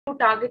to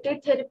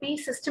targeted therapy,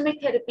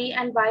 systemic therapy,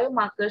 and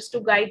biomarkers to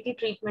guide the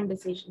treatment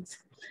decisions.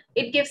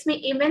 It gives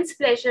me immense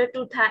pleasure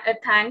to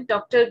thank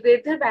Dr.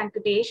 Girdhar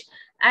Venkatesh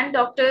and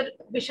Dr.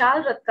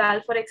 Vishal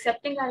Ratkal for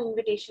accepting our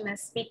invitation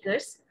as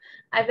speakers.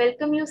 I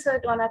welcome you,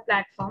 sir, on our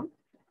platform.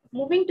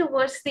 Moving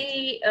towards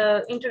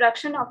the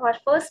introduction of our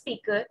first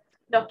speaker,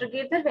 Dr.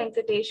 Girdhar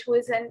Venkatesh, who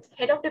is an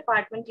head of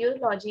Department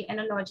Urology,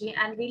 Enology,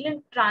 and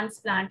Renal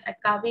Transplant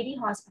at Kauvery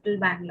Hospital,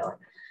 Bangalore.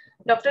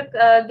 Dr.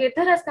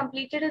 Girdhar has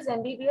completed his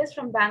MBBS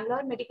from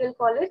Bangalore Medical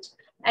College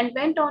and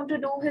went on to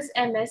do his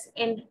MS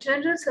in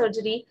general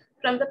surgery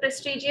from the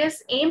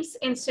prestigious AIIMS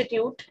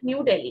Institute,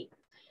 New Delhi.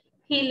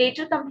 He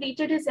later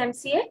completed his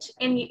MCH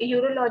in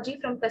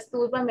urology from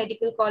Kasturba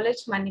Medical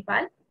College,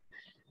 Manipal.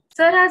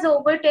 Sir has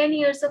over 10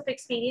 years of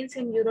experience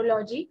in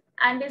urology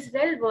and is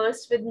well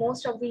versed with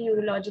most of the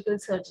urological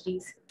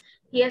surgeries.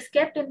 He has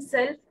kept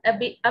himself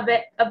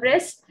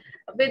abreast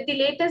with the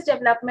latest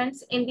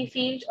developments in the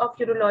field of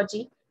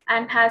urology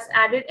and has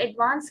added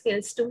advanced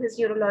skills to his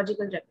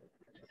urological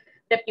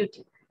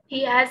reputation.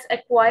 He has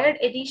acquired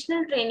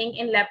additional training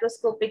in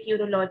laparoscopic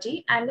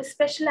urology and is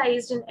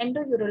specialized in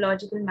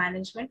endourological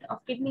management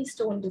of kidney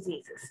stone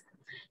diseases.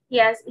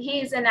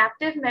 He is an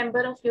active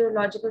member of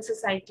Urological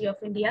Society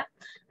of India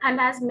and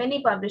has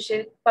many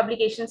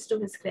publications to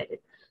his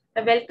credit.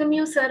 I welcome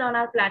you, sir, on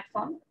our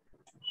platform.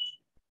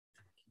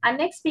 Our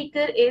next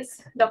speaker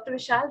is Dr.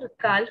 Vishal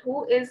Ratkal,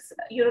 who is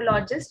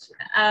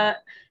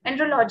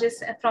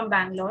andrologist from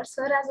Bangalore.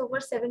 Sir has over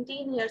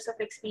 17 years of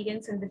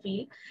experience in the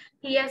field.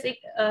 He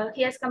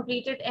has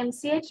completed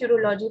MCH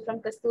Urology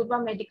from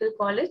Kasturba Medical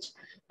College,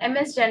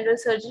 MS General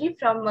Surgery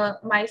from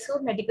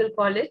Mysore Medical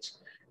College,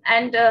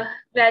 and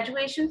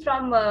graduation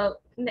from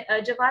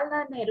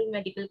Jawaharlal Nehru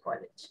Medical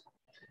College.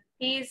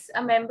 He is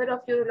a member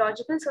of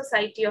Urological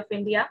Society of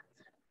India.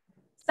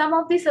 Some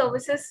of the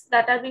services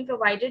that are being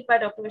provided by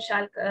Dr.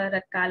 Vishal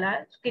Ratkal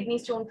are kidney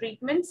stone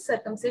treatments,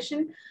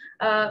 circumcision,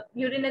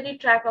 urinary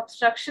tract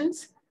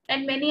obstructions,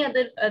 and many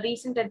other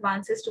recent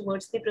advances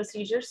towards the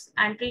procedures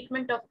and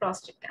treatment of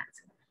prostate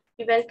cancer.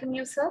 We welcome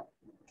you, sir.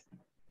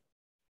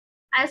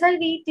 As I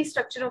read the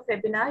structure of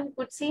webinar, you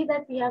could see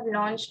that we have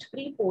launched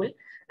pre-poll.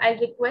 I'll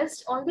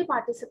request all the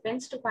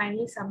participants to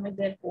kindly submit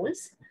their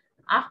polls.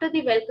 After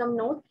the welcome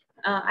note,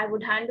 I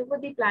would hand over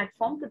the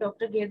platform to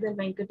Dr. Girdhar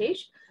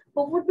Venkatesh,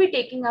 who would be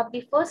taking up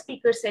the first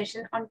speaker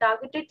session on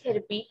targeted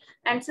therapy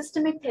and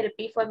systemic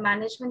therapy for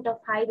management of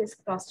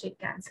high-risk prostate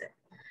cancer.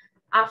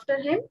 After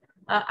him,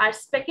 our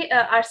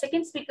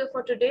second speaker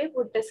for today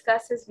would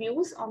discuss his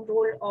views on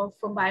role of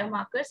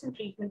biomarkers in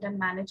treatment and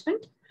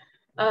management.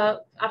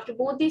 After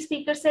both these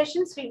speaker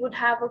sessions, we would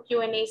have a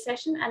Q&A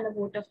session and a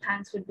vote of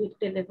thanks would be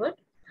delivered.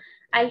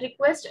 I'll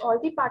request all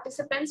the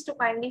participants to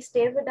kindly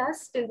stay with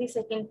us till the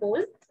second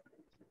poll.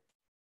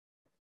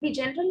 The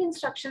general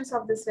instructions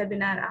of this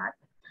webinar are: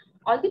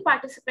 all the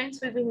participants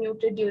will be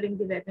muted during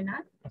the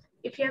webinar.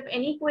 If you have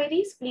any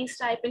queries, please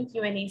type in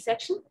Q&A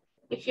section.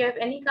 If you have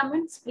any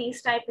comments,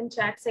 please type in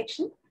chat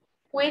section.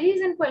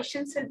 Queries and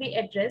questions will be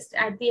addressed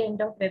at the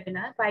end of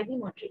webinar by the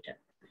moderator.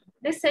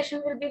 This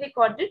session will be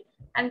recorded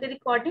and the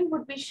recording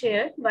would be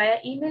shared via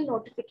email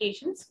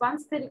notifications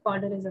once the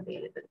recorder is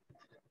available.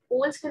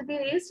 Polls will be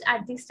raised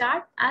at the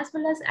start as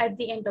well as at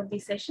the end of the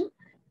session.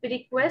 We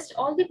request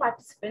all the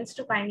participants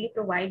to kindly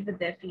provide with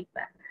their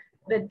feedback.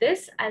 With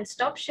this, I'll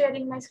stop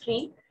sharing my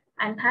screen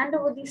and hand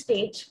over the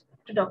stage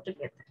to Dr.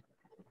 Girdhar.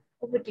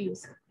 Over to you,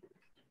 sir.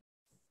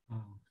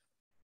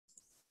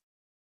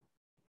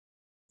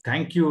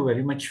 Thank you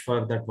very much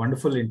for that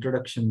wonderful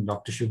introduction,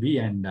 Dr.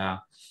 Shubhi, and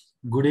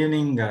good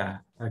evening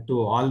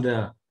to all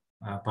the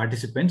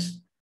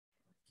participants.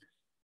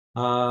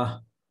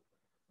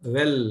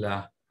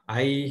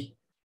 I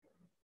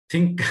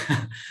think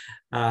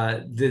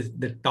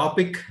the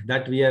topic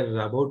that we are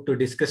about to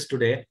discuss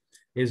today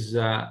is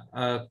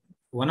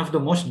one of the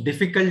most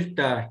difficult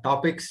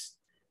topics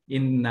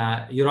in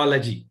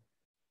urology.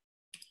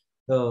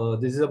 So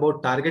this is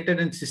about targeted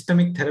and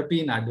systemic therapy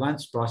in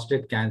advanced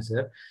prostate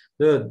cancer.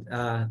 So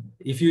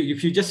if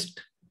you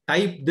just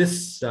type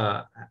this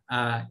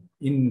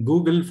in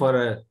Google for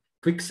a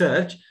quick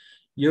search,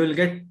 you will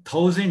get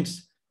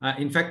thousands.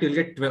 In fact, you'll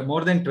get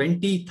more than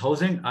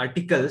 20,000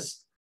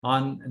 articles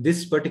on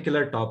this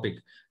particular topic.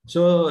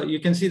 So you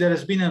can see there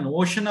has been an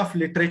ocean of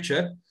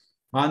literature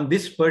on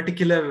this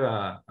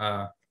particular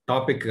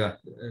topic,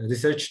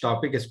 research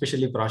topic,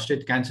 especially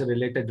prostate cancer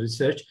related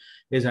research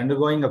is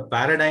undergoing a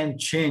paradigm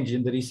change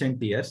in the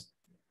recent years.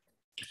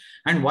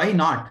 And why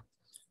not?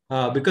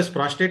 Because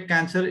prostate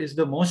cancer is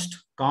the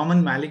most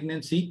common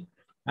malignancy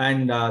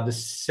and the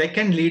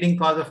second leading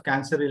cause of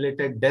cancer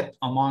related death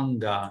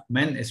among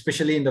men,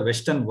 especially in the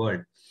Western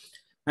world.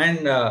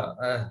 And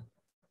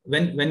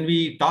when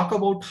we talk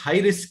about high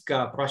risk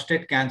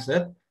prostate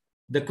cancer,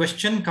 the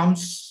question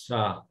comes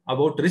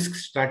about risk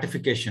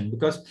stratification,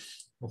 because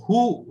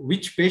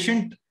which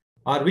patient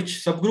or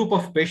which subgroup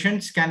of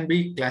patients can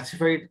be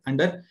classified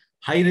under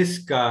high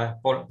risk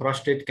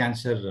prostate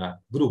cancer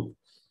group.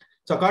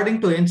 So according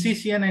to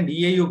NCCN and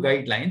EAU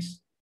guidelines,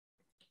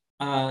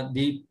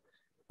 the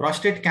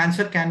prostate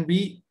cancer can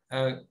be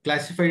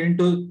classified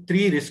into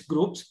 3 risk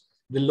groups: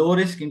 the low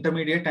risk,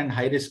 intermediate, and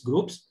high risk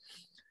groups.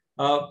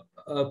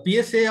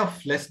 PSA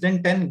of less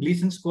than 10,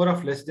 Gleason score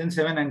of less than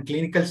 7, and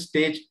clinical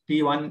stage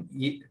T1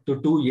 to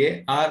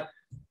 2A are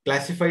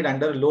classified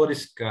under low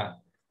risk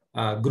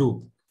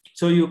group.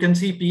 So you can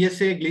see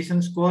PSA,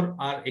 Gleason score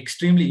are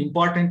extremely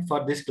important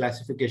for this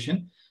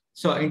classification.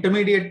 So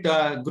intermediate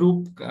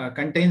group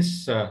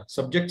contains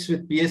subjects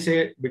with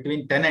PSA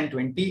between 10 and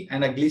 20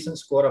 and a Gleason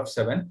score of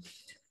 7.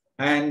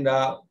 And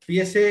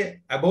PSA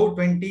above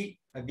 20,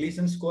 a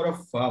Gleason score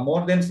of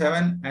more than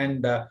 7,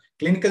 and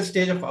clinical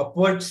stage of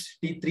upwards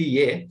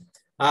T3A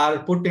are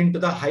put into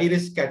the high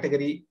risk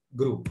category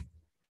group.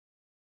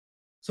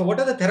 So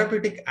what are the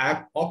therapeutic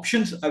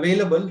options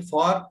available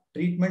for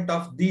treatment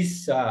of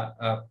these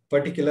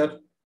particular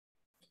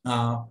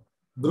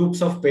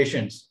groups of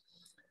patients?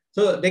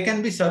 So they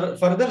can be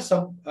further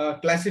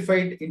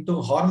classified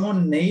into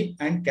hormone naive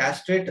and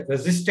castrate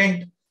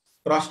resistant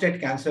prostate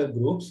cancer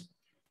groups.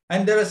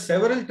 And there are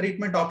several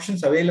treatment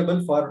options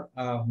available for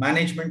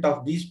management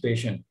of these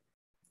patients.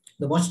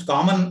 The most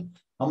common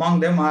among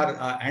them are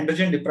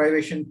androgen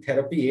deprivation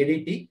therapy,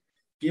 ADT,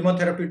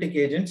 chemotherapeutic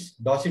agents,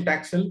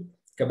 docetaxel,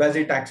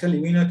 cabazitaxel,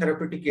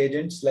 immunotherapeutic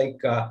agents like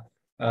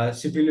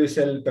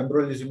sipuleucel,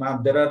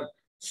 pembrolizumab. There are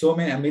so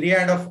many, a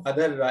myriad of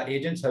other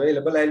agents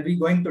available. I'll be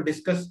going to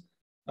discuss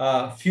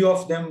a few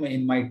of them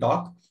in my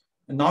talk.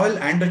 Novel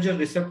androgen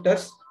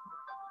receptors,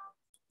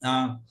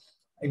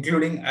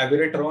 including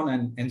abiraterone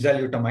and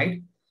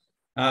enzalutamide,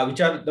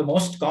 which are the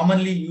most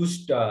commonly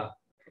used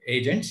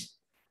agents.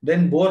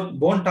 Then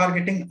bone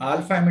targeting,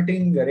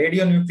 alpha-emitting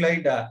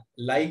radionuclide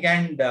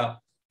ligand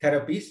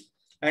therapies,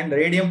 and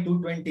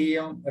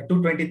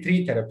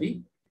radium-223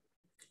 therapy.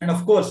 And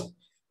of course,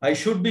 I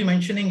should be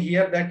mentioning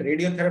here that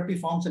radiotherapy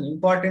forms an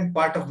important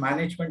part of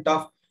management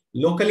of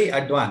locally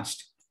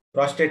advanced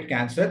prostate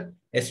cancer,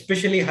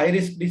 especially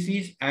high-risk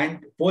disease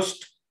and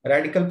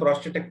post-radical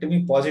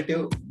prostatectomy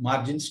positive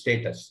margin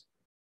status.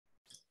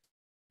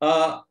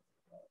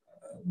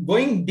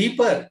 Going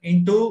deeper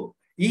into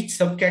each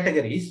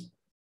subcategories,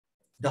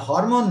 the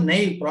hormone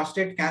naive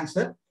prostate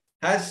cancer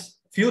has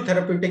few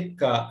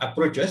therapeutic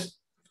approaches,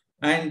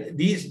 and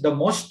the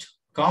most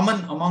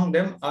common among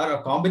them are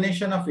a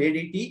combination of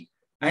ADT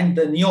and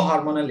the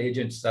neohormonal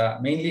agents,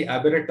 mainly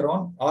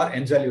abiraterone or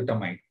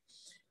enzalutamide.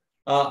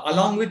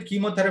 Along with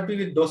chemotherapy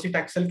with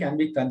docetaxel can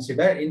be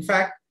considered. In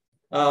fact,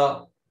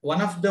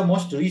 one of the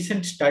most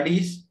recent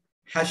studies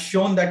has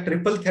shown that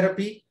triple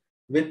therapy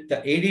with the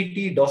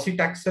ADT,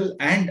 docetaxel,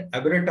 and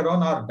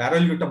abiraterone or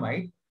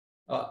darolutamide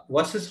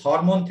versus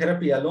hormone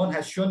therapy alone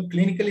has shown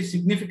clinically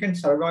significant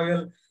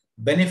survival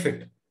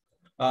benefit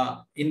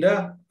in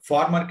the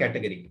former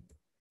category.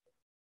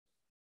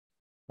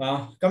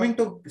 Coming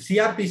to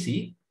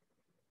CRPC,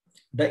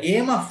 the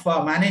aim of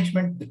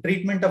management, the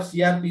treatment of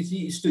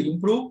CRPC is to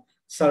improve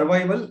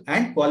survival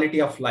and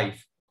quality of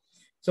life.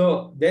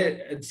 So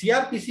the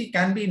CRPC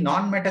can be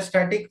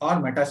non-metastatic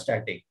or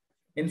metastatic.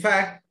 In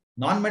fact,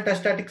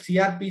 non-metastatic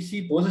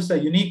CRPC poses a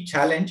unique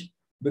challenge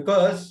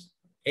because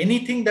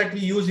anything that we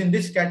use in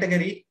this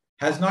category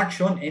has not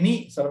shown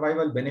any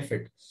survival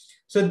benefit.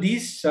 So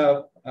these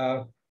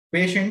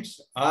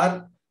patients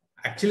are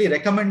actually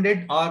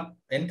recommended or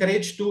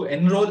encouraged to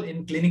enroll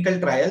in clinical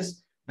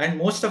trials, and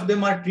most of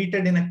them are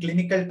treated in a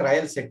clinical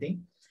trial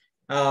setting.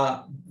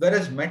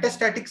 Whereas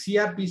metastatic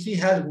CRPC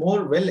has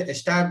more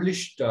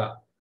well-established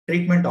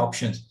treatment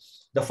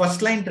options. The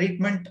first-line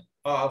treatment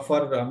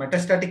for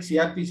metastatic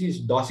CRPC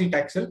is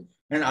docetaxel,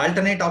 and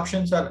alternate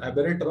options are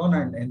abiraterone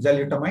and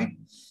enzalutamide.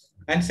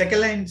 And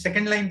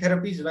second-line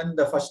therapies, when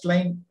the first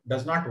line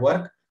does not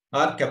work,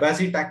 are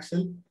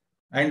cabazitaxel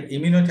and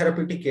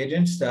immunotherapeutic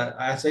agents.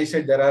 As I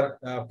said, there are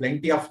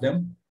plenty of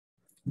them.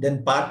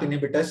 Then PARP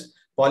inhibitors,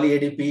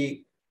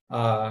 poly-ADP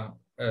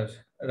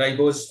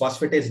ribose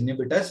phosphatase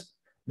inhibitors.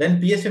 Then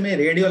PSMA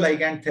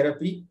radioligand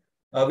therapy,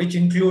 which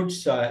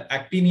includes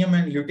actinium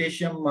and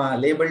lutetium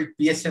labeled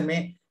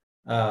PSMA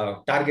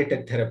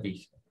targeted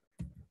therapies.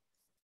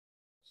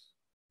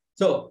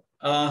 So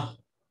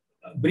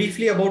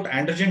briefly about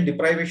androgen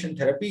deprivation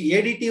therapy,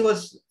 ADT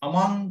was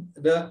among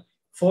the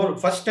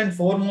first and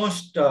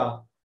foremost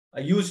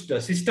used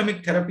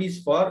systemic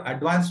therapies for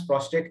advanced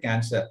prostate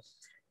cancer.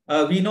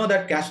 We know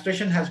that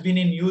castration has been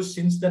in use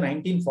since the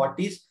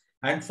 1940s,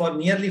 and for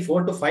nearly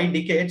 4 to 5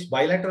 decades,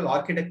 bilateral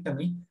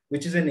orchidectomy,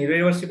 which is an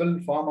irreversible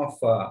form of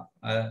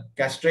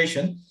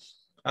castration,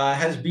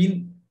 has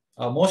been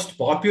most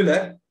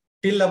popular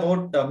till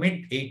about the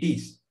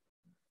mid-80s,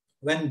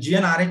 when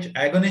GnRH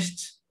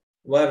agonists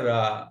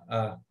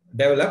were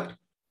developed.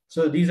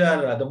 So these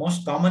are the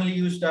most commonly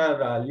used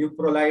are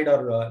leuprolide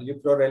or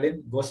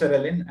leuprorelin,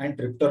 goserelin, and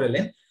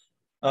triptorelin.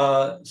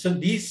 So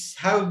these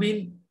have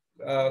been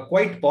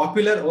quite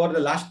popular over the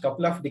last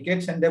couple of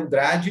decades, and they've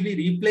gradually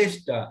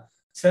replaced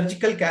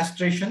surgical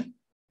castration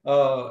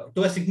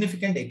to a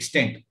significant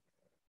extent.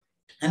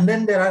 And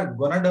then there are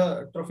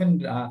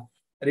gonadotropin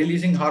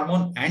releasing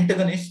hormone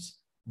antagonists.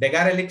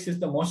 Degarelix is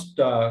the most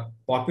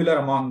popular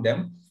among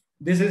them.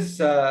 This is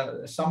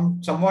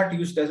somewhat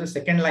used as a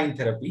second-line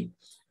therapy.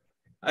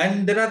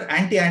 And there are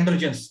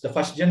anti-androgens. The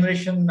first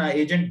generation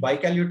agent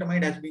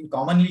bicalutamide has been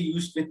commonly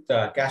used with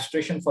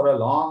castration for a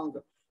long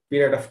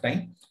period of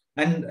time.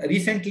 And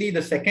recently,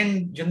 the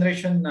second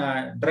generation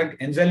drug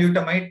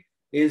enzalutamide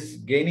is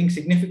gaining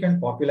significant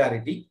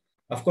popularity.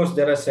 Of course,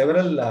 there are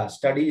several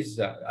studies.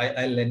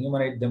 I'll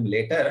enumerate them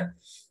later.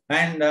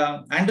 And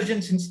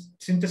androgen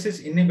synthesis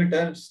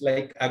inhibitors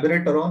like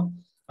abiraterone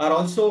are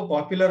also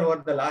popular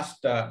over the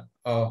last a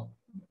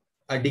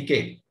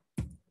decade.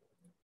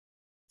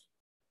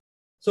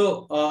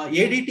 So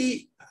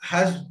ADT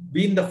has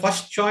been the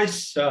first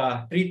choice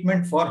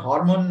treatment for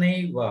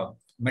hormone-naive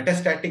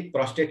metastatic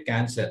prostate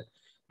cancer.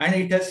 And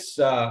it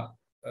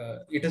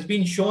has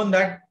been shown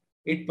that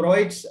it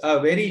provides a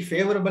very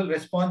favorable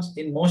response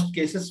in most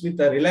cases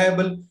with a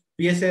reliable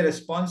PSA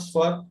response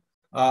for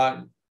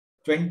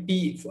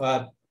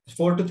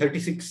 24 to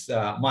 36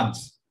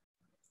 months.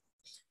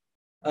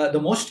 The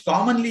most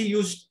commonly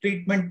used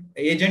treatment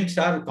agents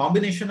are a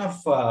combination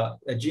of a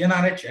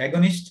GnRH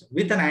agonist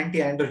with an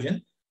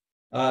anti-androgen.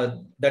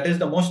 That is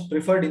the most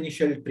preferred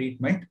initial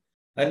treatment.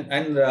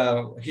 And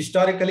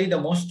historically,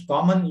 the most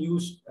commonly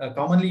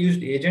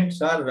used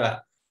agents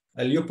are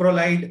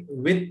leuprolide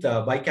with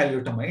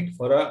bicalutamide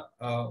for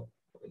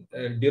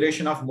a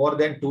duration of more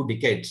than 2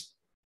 decades.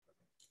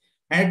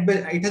 And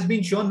it has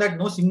been shown that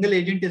no single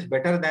agent is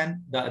better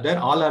than the other.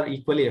 All are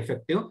equally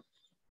effective.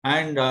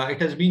 And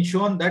it has been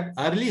shown that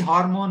early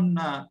hormone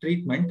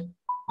treatment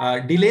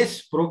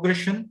delays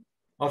progression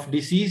of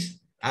disease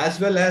as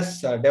well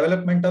as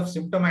development of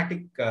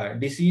symptomatic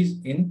disease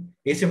in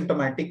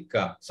asymptomatic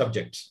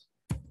subjects.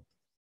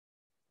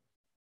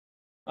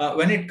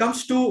 When it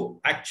comes to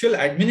actual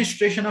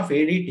administration of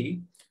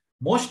ADT,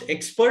 most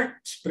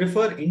experts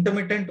prefer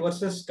intermittent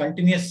versus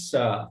continuous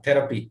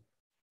therapy.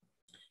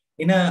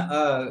 In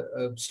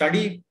a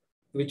study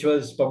which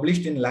was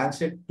published in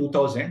Lancet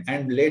 2000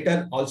 and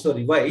later also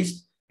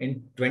revised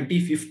in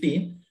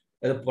 2015,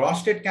 the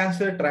Prostate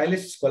Cancer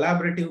Trialists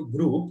Collaborative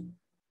Group,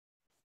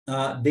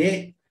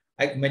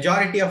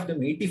 majority of them,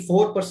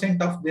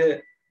 84% of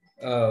the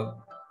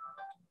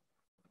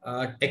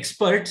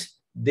experts,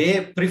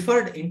 they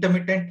preferred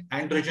intermittent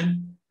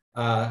androgen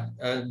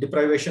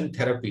deprivation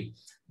therapy.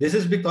 This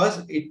is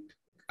because it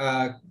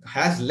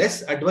has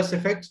less adverse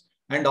effects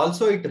and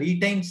also it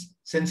retains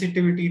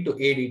sensitivity to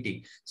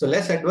ADT. So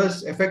less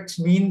adverse effects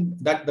mean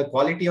that the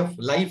quality of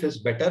life is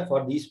better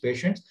for these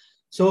patients.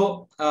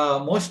 So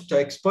most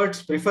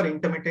experts prefer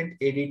intermittent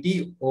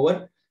ADT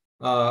over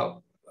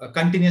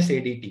continuous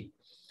ADT.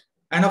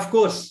 And of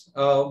course,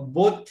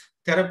 both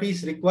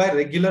therapies require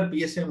regular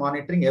PSA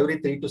monitoring every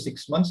 3 to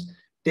 6 months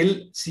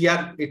till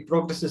it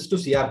progresses to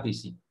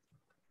CRPC.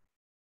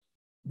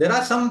 There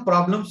are some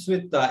problems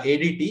with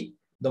ADT.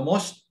 The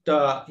most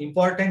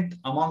important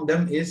among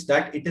them is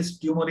that it is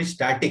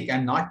tumoristatic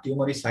and not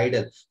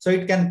tumoricidal. So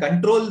it can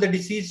control the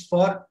disease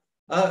for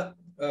a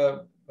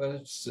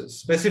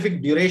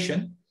specific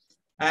duration,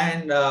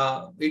 and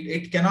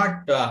it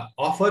cannot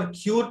offer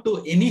cure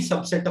to any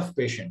subset of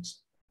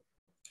patients.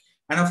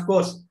 And of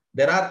course,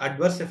 there are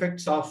adverse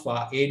effects of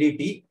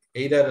ADT.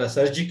 Either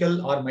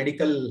surgical or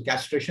medical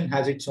castration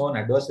has its own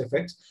adverse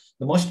effects.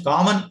 The most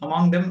common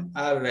among them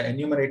are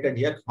enumerated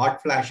here: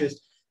 hot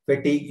flashes,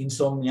 fatigue,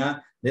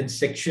 insomnia, then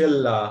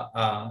sexual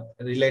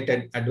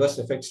related adverse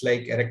effects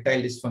like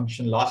erectile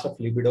dysfunction, loss of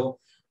libido,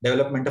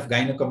 development of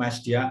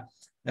gynecomastia,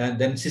 and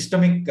then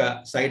systemic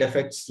side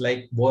effects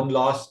like bone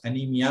loss,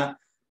 anemia,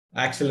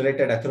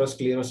 accelerated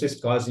atherosclerosis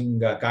causing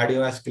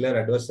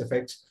cardiovascular adverse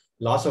effects,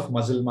 loss of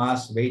muscle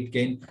mass, weight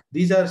gain.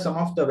 These are some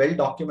of the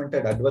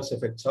well-documented adverse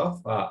effects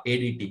of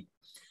ADT.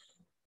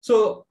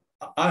 So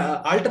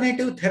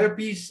alternative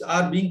therapies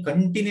are being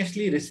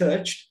continuously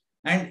researched,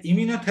 and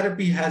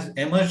immunotherapy has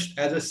emerged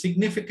as a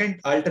significant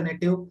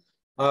alternative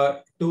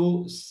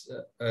to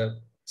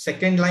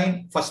second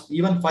line,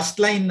 even first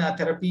line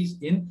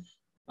therapies in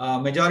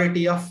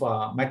majority of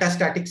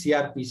metastatic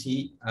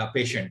CRPC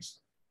patients.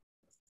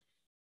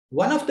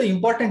 One of the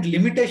important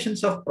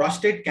limitations of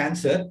prostate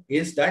cancer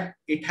is that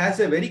it has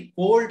a very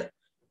cold,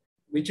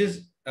 which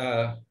is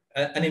an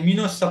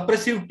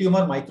immunosuppressive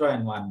tumor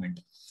microenvironment.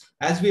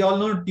 As we all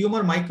know,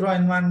 tumor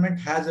microenvironment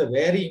has a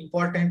very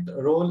important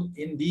role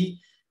in the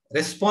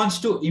response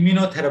to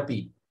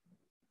immunotherapy.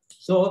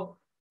 So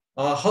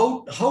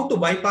how to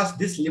bypass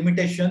this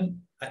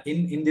limitation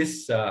in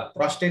this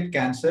prostate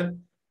cancer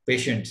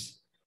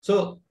patients?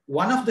 So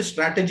one of the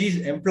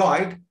strategies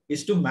employed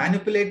is to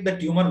manipulate the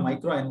tumor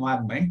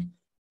microenvironment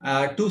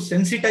to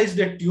sensitize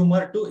the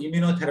tumor to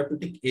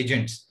immunotherapeutic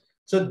agents.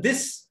 So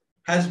this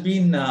has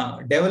been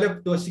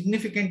developed to a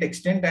significant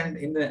extent, and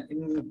in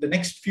the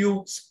next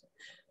few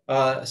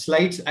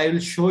slides, I will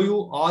show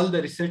you all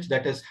the research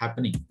that is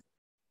happening.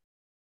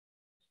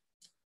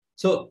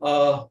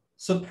 So,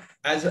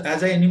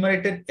 as I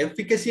enumerated,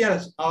 efficacy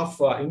of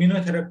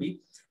immunotherapy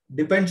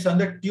depends on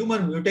the tumor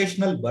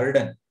mutational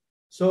burden.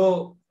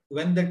 So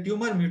when the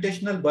tumor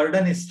mutational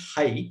burden is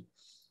high,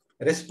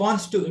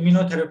 response to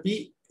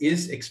immunotherapy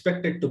is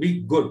expected to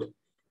be good.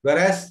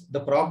 Whereas the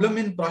problem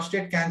in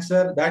prostate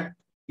cancer that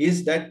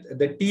is that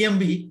the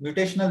TMB,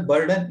 mutational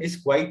burden, is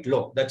quite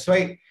low. That's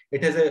why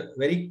it has a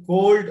very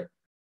cold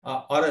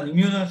or an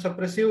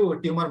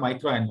immunosuppressive tumor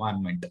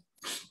microenvironment.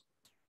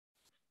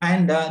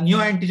 And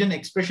neoantigen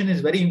expression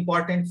is very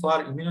important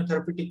for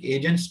immunotherapeutic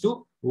agents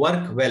to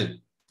work well.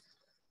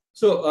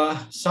 So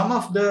some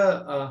of the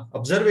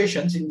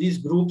observations in these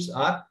groups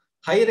are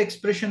higher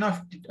expression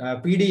of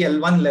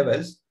PD-L1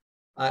 levels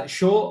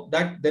show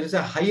that there is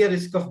a higher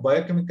risk of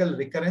biochemical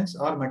recurrence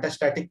or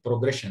metastatic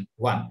progression,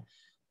 one.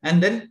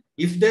 And then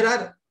if there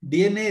are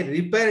DNA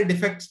repair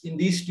defects in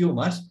these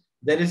tumors,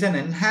 there is an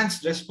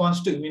enhanced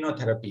response to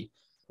immunotherapy.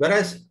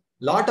 Whereas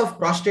a lot of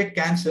prostate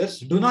cancers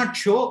do not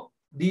show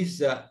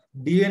these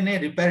DNA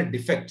repair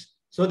defects,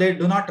 so they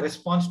do not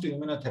respond to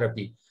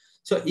immunotherapy.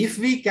 So if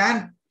we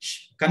can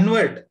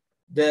convert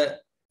the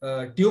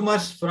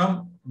tumors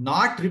from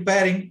not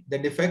repairing the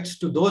defects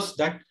to those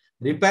that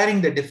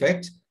repairing the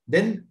defects,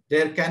 then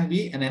there can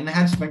be an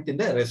enhancement in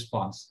the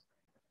response.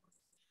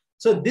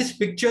 So this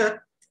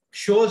picture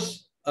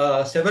shows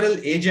several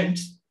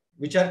agents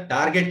which are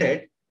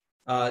targeted.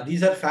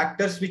 These are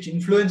factors which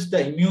influence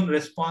the immune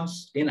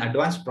response in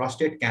advanced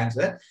prostate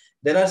cancer.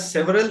 There are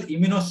several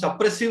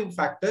immunosuppressive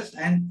factors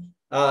and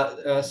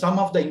some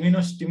of the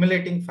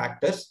immunostimulating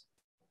factors.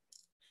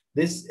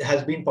 This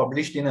has been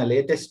published in a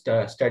latest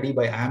study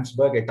by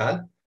Amsberg et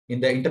al. In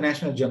the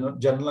International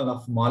Journal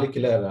of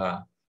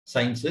Molecular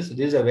Sciences.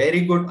 This is a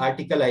very good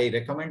article. I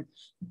recommend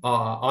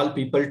all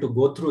people to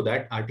go through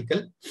that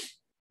article.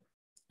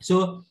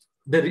 So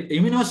the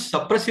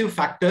immunosuppressive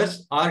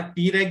factors are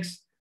Tregs,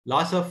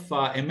 loss of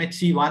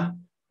MHC1,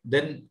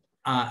 then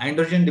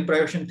androgen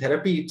deprivation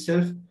therapy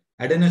itself,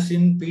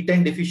 adenosine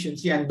P10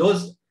 deficiency, and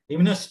those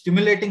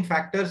immunostimulating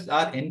factors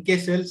are NK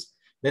cells,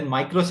 then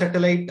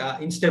microsatellite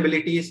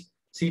instabilities,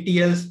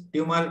 CTLs,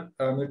 tumor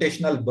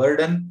mutational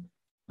burden,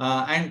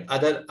 and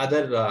other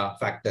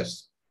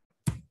factors.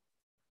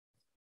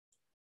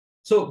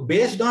 So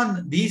based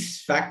on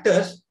these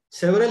factors,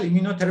 several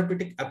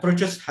immunotherapeutic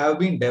approaches have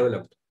been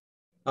developed.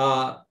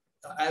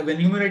 I've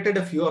enumerated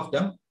a few of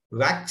them.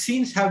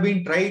 Vaccines have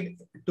been tried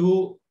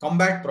to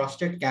combat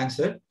prostate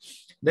cancer.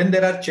 Then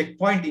there are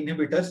checkpoint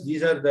inhibitors.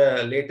 These are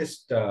the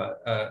latest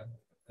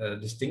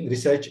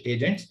research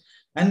agents.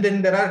 And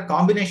then there are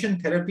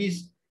combination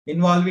therapies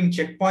involving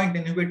checkpoint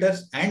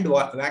inhibitors and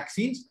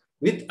vaccines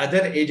with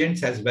other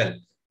agents as well.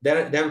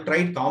 They have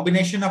tried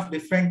combination of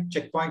different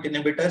checkpoint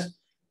inhibitors,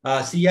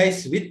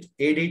 CIs with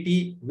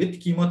ADT,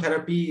 with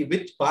chemotherapy,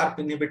 with PARP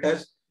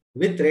inhibitors,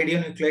 with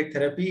radionuclide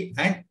therapy,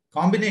 and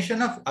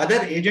combination of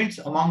other agents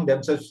among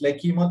themselves like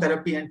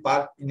chemotherapy and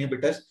PARP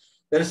inhibitors.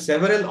 There are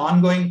several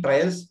ongoing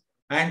trials,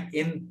 and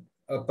in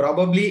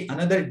probably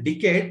another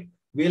decade,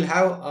 we'll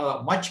have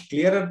a much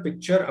clearer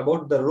picture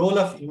about the role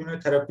of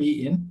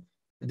immunotherapy in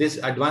this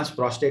advanced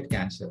prostate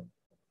cancer.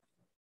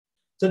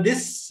 So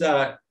this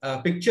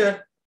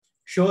picture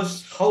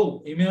shows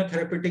how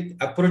immunotherapeutic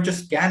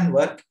approaches can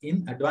work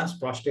in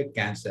advanced prostate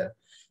cancer.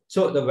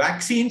 So the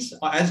vaccines,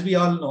 as we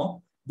all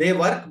know, they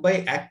work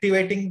by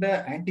activating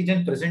the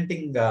antigen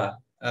presenting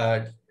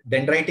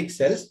dendritic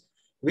cells,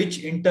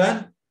 which in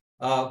turn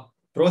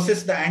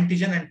process the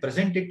antigen and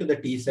present it to the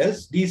T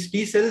cells. These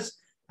T cells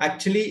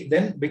actually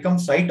then become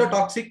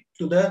cytotoxic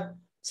to the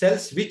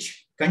cells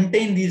which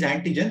contain these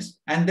antigens,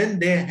 and then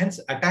they hence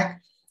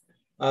attack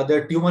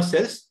the tumor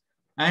cells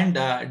and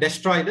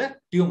destroy the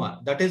tumor.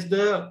 That is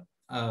the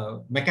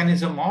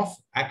mechanism of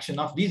action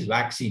of these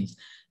vaccines.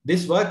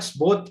 This works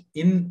both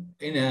in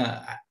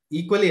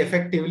equally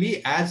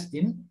effectively as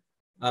in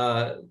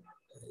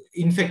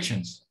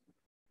infections.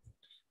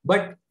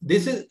 But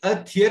this is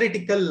a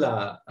theoretical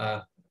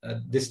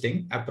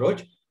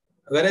approach,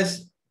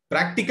 whereas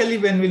practically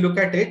when we look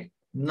at it,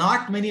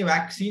 not many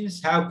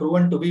vaccines have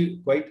proven to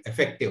be quite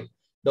effective.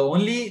 The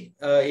only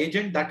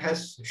agent that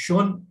has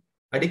shown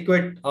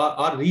adequate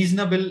or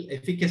reasonable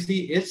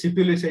efficacy is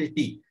Sipuleucel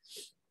T.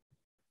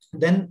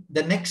 Then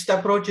the next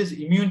approach is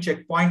immune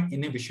checkpoint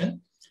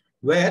inhibition,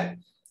 where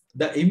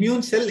the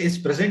immune cell is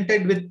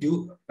presented with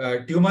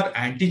tumor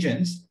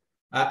antigens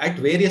at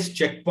various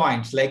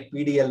checkpoints like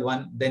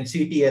PD-L1, then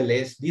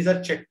CTLAs. These are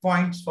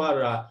checkpoints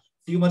for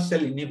tumor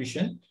cell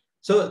inhibition.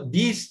 So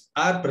these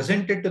are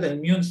presented to the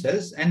immune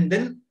cells, and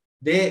then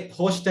they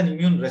host an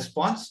immune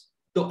response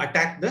to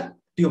attack the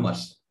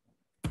tumors.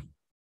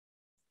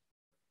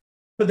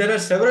 So there are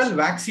several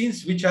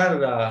vaccines which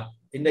are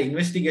in the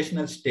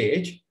investigational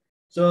stage.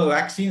 So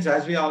vaccines,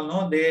 as we all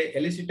know, they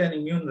elicit an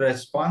immune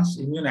response,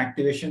 immune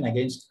activation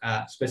against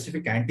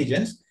specific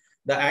antigens.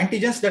 The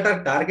antigens that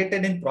are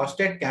targeted in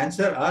prostate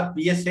cancer are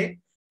PSA,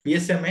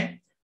 PSMA,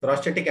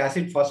 prostatic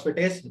acid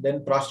phosphatase,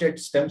 then prostate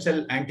stem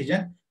cell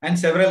antigen, and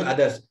several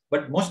others.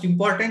 But most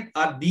important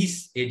are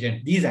these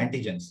agents, these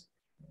antigens.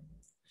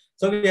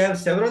 So we have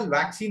several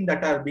vaccines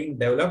that are being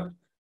developed.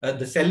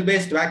 The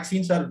cell-based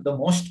vaccines are the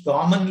most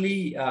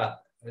commonly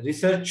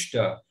researched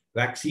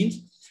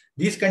vaccines.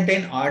 These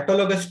contain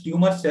autologous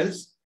tumor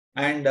cells,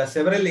 and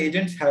several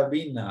agents have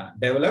been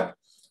developed.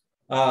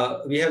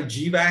 We have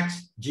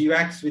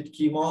GVAX with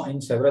chemo in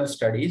several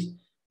studies.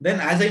 Then,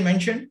 as I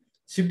mentioned,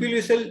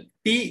 Sipuleucel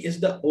T is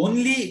the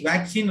only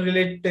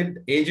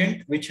vaccine-related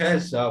agent which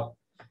has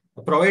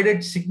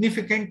provided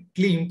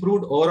significantly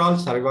improved overall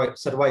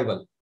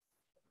survival.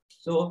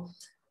 So,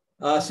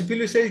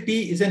 Sipuleucel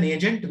T is an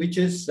agent which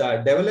is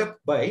developed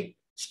by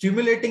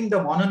stimulating the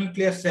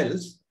mononuclear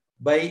cells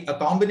by a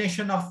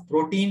combination of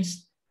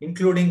proteins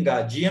including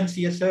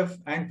GM-CSF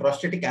and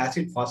prostatic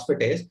acid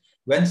phosphatase.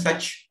 When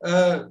such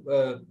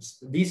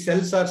these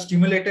cells are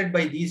stimulated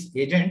by these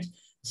agents,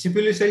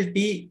 Sipuleucel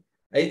T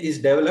is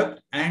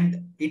developed,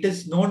 and it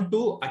is known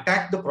to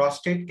attack the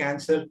prostate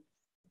cancer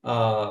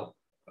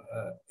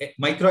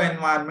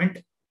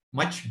microenvironment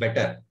much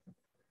better.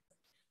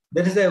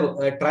 There is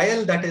a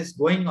trial that is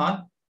going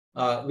on,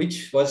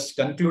 which was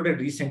concluded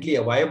recently,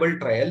 a viable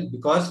trial,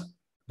 because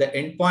the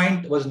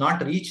endpoint was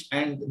not reached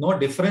and no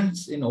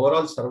difference in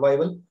overall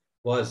survival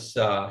was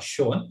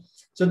shown.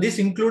 So this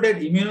included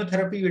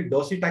immunotherapy with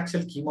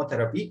docetaxel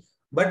chemotherapy,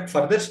 but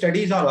further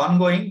studies are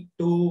ongoing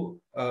to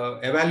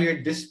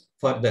evaluate this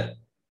further.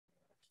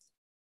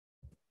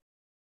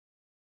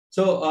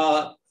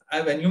 So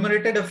I've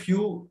enumerated a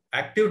few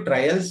active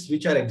trials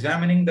which are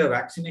examining the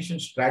vaccination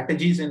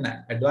strategies in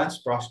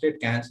advanced prostate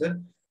cancer.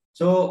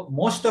 So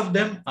most of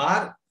them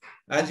are,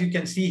 as you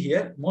can see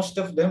here, most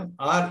of them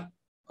are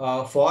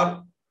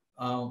for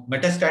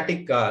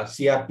metastatic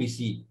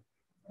CRPC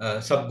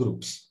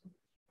subgroups.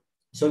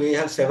 So we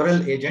have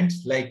several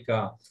agents like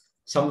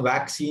some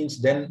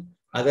vaccines, then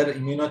other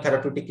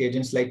immunotherapeutic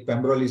agents like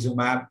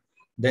pembrolizumab,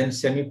 then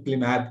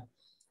cemiplimab.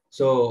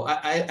 So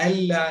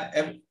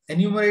I'll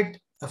enumerate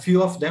a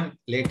few of them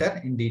later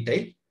in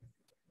detail.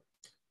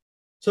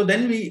 So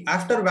then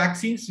after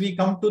vaccines, we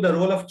come to the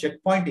role of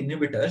checkpoint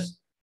inhibitors.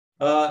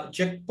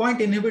 Checkpoint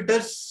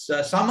inhibitors,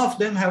 some of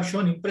them have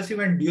shown impressive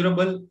and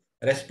durable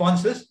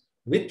responses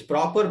with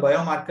proper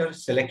biomarker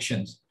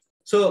selections.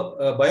 So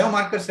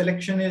biomarker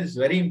selection is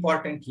very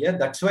important here.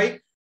 That's why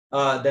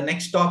the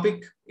next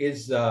topic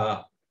is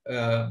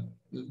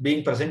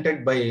being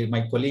presented by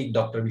my colleague,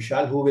 Dr.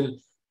 Vishal, who will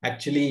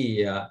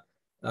actually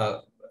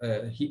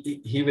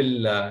he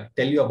will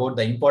tell you about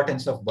the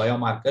importance of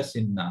biomarkers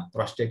in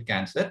prostate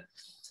cancer.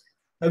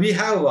 We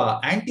have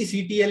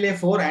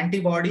anti-CTLA-4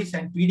 antibodies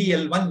and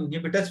PD-L1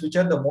 inhibitors, which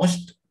are the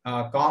most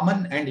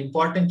common and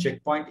important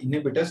checkpoint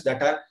inhibitors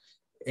that are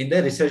in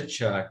the research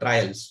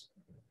trials.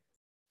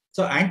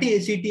 So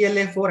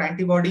anti-CTLA-4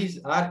 antibodies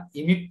are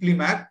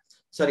ipilimumab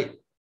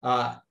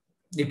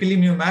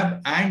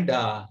and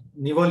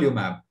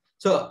nivolumab.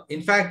 So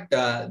in fact,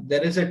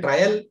 there is a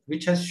trial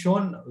which has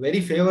shown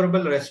very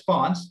favorable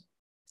response,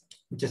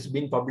 which has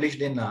been published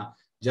in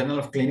Journal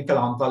of Clinical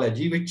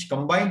Oncology, which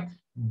combined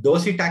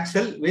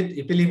docetaxel with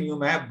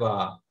ipilimumab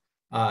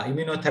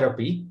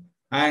immunotherapy.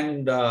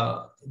 And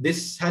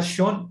this has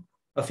shown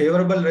a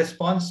favorable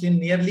response in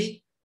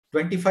nearly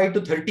 25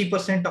 to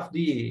 30% of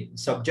the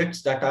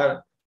subjects that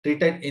are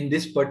treated in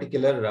this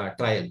particular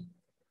trial.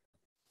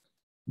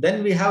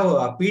 Then we have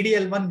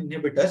PD-L1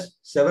 inhibitors.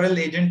 Several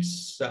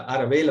agents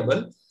are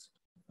available.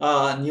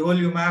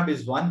 Nivolumab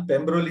is one,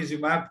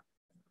 pembrolizumab,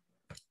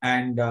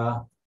 and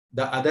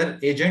the other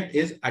agent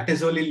is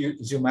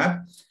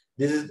atezolizumab.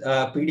 This is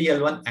a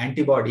PD-L1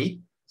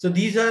 antibody. So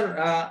these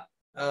are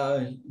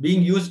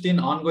being used in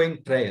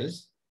ongoing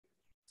trials.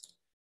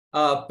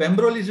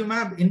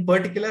 Pembrolizumab in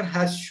particular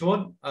has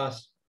shown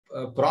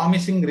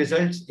promising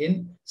results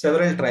in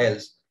several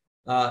trials.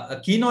 A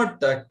Keynote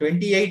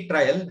 28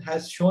 trial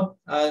has shown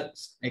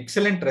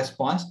excellent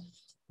response,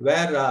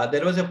 where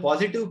there was a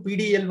positive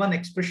PD-L1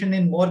 expression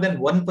in more than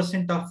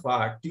 1%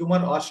 of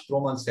tumor or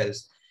stromal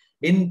cells.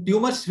 In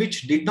tumors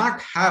which did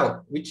not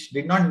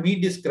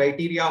meet this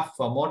criteria of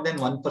more than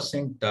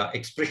 1%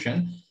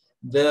 expression,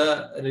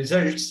 the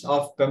results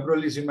of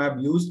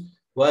pembrolizumab use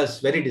was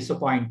very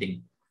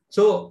disappointing.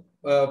 So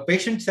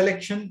patient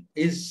selection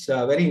is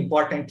very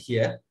important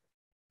here.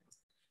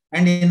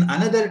 And in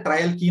another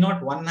trial,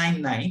 Keynote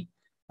 199,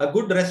 a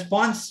good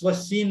response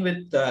was seen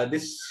with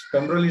this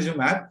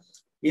pembrolizumab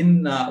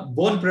in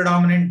bone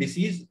predominant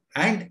disease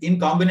and in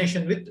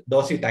combination with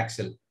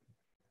docetaxel.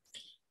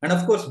 And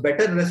of course,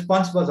 better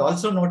response was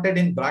also noted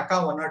in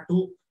BRCA1 or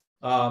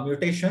 2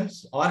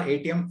 mutations or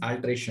ATM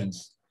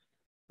alterations.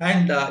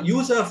 And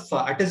use of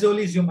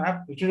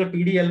atezolizumab, which is a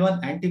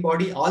PD-L1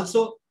 antibody,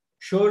 also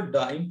showed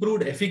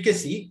improved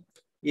efficacy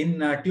in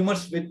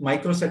tumors with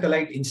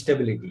microsatellite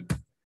instability.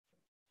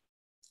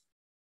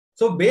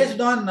 So based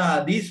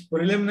on these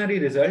preliminary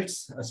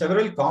results,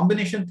 several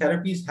combination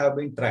therapies have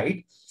been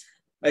tried,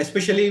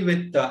 especially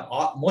with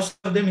most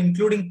of them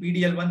including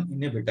PD-L1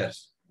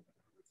 inhibitors.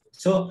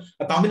 So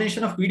a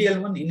combination of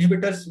PD-L1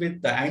 inhibitors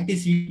with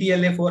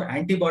anti-CTLA-4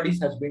 antibodies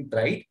has been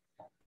tried.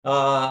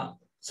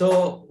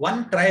 So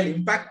one trial,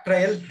 impact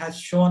trial, has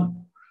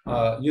shown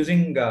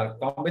using a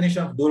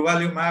combination of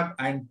durvalumab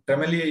and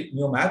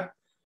tremelimumab.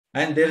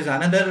 And there is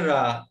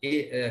another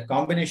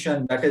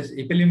combination, that is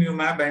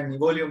ipilimumab and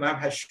nivolumab,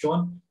 has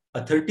shown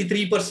a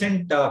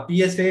 33%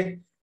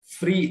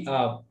 PSA-free,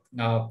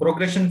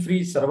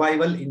 progression-free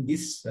survival in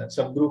this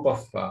subgroup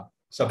of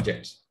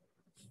subjects.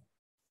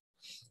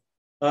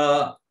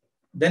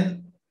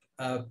 Then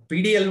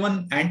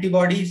PD-L1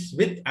 antibodies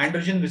with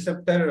androgen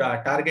receptor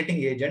targeting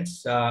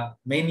agents,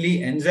 mainly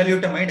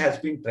enzalutamide, has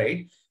been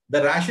tried.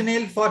 The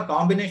rationale for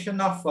combination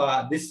of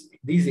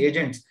these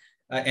agents,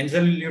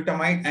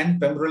 enzalutamide and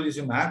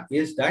pembrolizumab,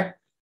 is that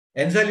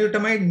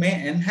enzalutamide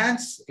may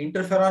enhance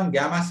interferon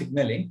gamma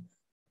signaling,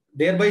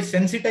 thereby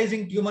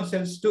sensitizing tumor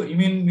cells to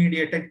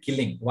immune-mediated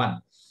killing,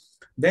 one.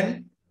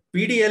 Then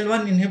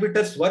PD-L1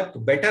 inhibitors work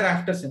better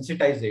after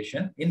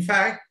sensitization. In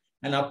fact,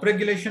 an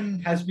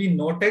upregulation has been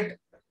noted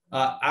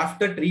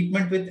after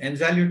treatment with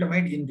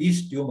enzalutamide in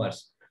these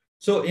tumors.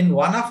 So in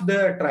one of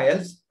the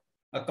trials,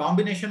 a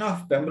combination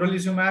of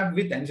pembrolizumab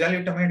with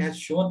enzalutamide has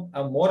shown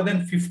a more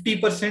than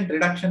 50%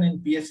 reduction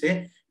in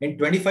PSA in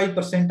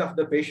 25% of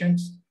the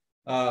patients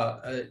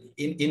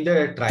in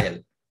the trial.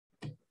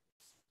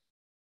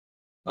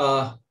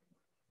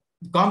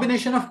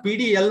 Combination of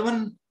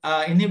PD-L1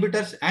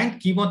 inhibitors and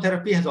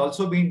chemotherapy has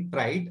also been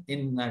tried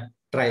in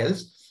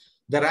trials.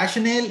 The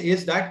rationale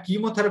is that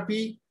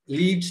chemotherapy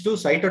leads to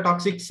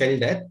cytotoxic cell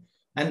death,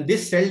 and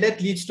this cell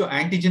death leads to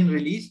antigen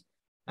release.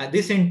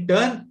 This in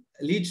turn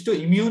leads to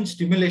immune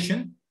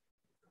stimulation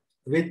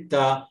with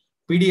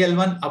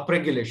PD-L1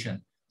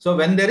 upregulation. So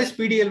when there is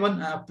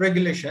PD-L1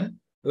 upregulation,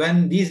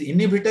 when these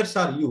inhibitors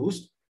are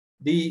used,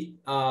 the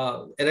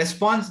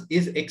response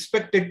is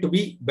expected to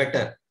be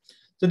better.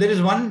 So there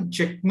is one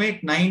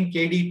Checkmate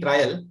 9KD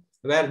trial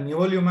where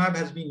nivolumab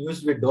has been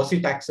used with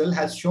docetaxel,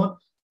 has shown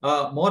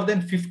more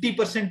than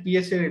 50%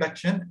 PSA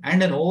reduction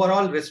and an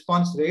overall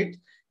response rate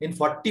in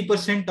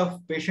 40% of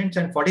patients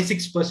and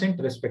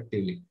 46%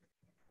 respectively.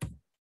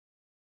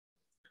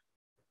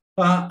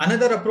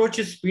 Another approach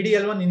is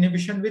PD-L1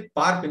 inhibition with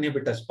PARP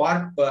inhibitors.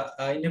 PARP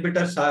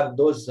inhibitors are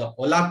those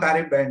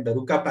olaparib and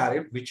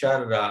rucaparib, which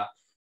are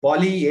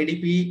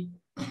poly-ADP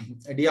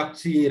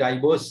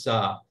deoxyribose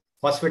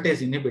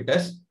phosphatase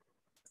inhibitors.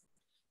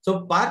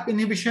 So PARP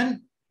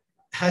inhibition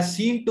has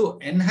seen to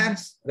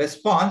enhance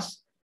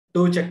response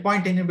to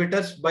checkpoint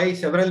inhibitors by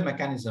several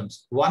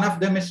mechanisms. One of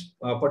them is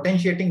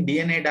potentiating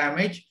DNA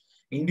damage,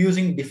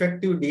 inducing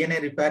defective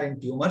DNA repair in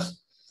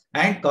tumors,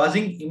 and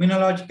causing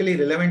immunologically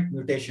relevant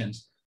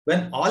mutations.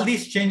 When all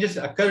these changes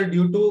occur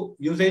due to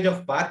usage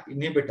of PARP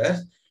inhibitors,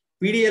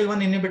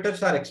 PD-L1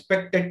 inhibitors are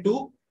expected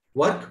to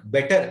work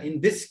better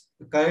in this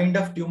kind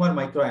of tumor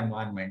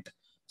microenvironment.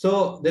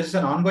 So there is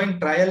an ongoing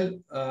trial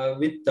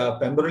with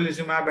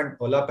pembrolizumab and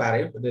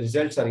olaparib. The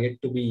results are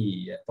yet to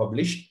be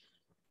published.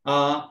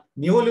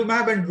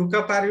 Nivolumab and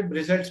rucaparib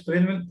results,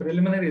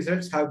 preliminary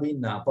results have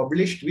been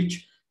published,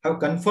 which have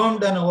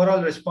confirmed an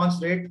overall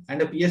response rate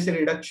and a PSA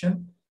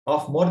reduction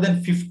of more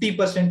than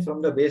 50%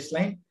 from the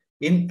baseline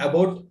in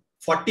about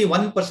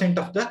 41%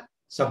 of the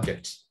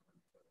subjects.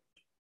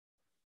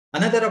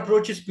 Another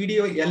approach is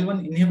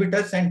PD-L1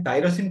 inhibitors and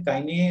tyrosine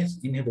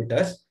kinase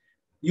inhibitors.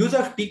 Use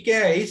of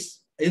TKIs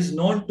is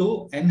known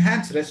to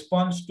enhance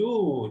response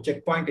to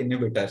checkpoint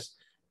inhibitors.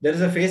 There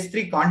is a phase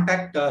 3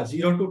 CONTACT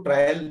 02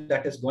 trial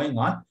that is going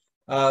on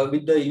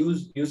with the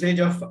usage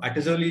of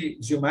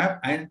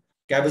atezolizumab and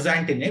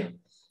cabozantinib.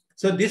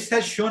 So this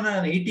has shown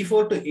an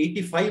 84 to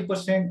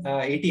 85%,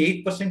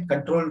 88%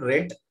 control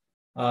rate.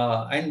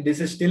 And this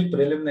is still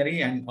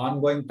preliminary and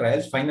ongoing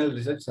trials. Final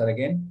results are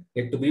again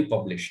yet to be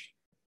published.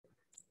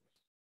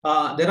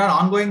 There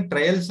are ongoing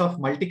trials of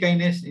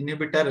multikinase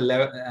inhibitor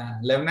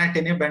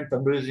levnatinib and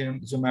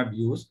pembrolizumab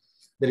use.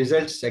 The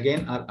results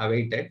again are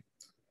awaited.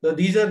 So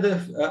these are the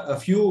a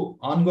few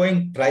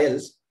ongoing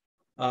trials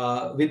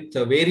with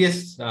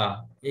various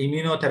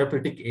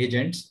immunotherapeutic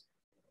agents.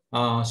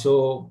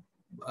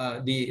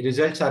 The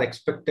results are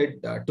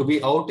expected to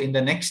be out in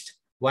the next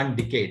 1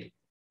 decade.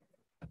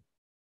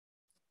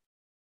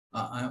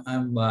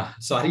 I'm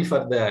sorry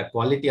for the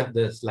quality of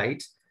the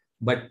slides,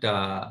 but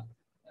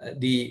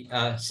the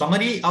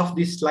summary of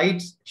these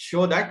slides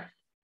show that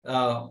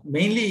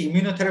mainly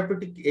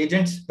immunotherapeutic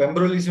agents,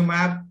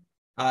 pembrolizumab,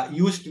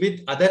 used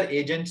with other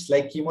agents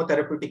like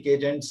chemotherapeutic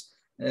agents,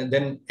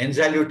 then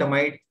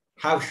enzalutamide,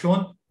 have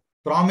shown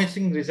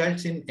promising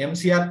results in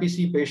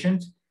mCRPC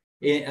patients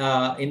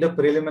in the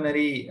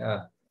preliminary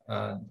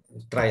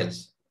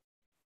trials.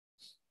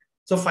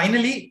 So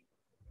finally,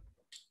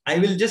 I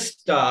will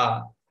just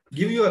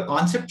give you a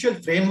conceptual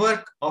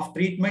framework of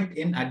treatment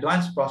in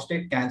advanced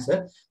prostate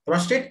cancer.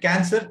 Prostate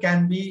cancer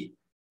can be,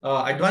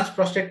 advanced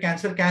prostate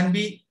cancer can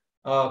be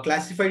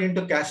classified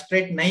into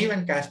castrate-naive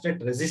and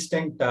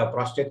castrate-resistant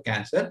prostate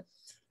cancer.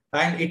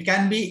 And it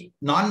can be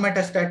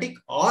non-metastatic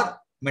or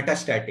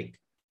metastatic.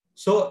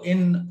 So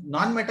in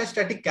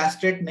non-metastatic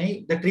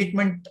castrate-naive, the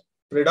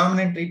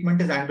predominant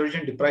treatment is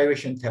androgen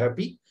deprivation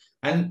therapy.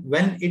 And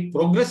when it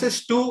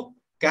progresses to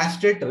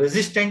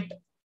castrate-resistant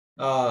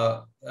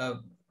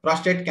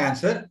prostate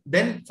cancer,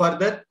 then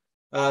further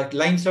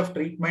lines of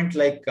treatment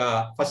like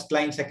first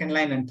line, second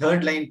line, and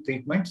third line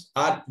treatments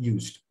are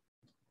used.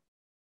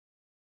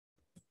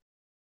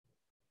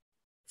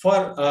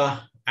 For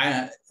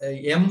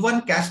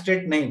M1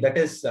 castrate-naive, that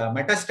is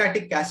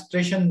metastatic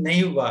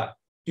castration-naive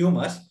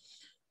tumors,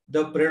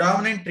 the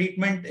predominant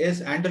treatment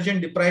is androgen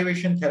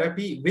deprivation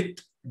therapy with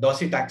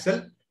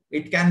docetaxel.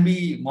 it can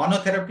be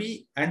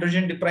monotherapy,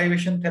 androgen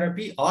deprivation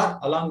therapy, or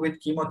along with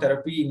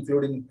chemotherapy,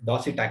 including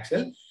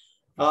docetaxel.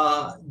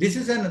 This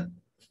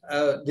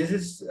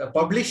is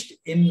published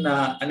in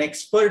an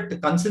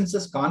expert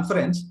consensus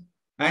conference,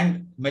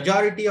 and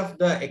majority of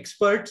the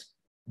experts,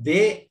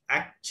 they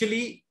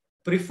actually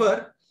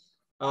prefer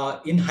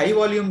in high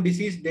volume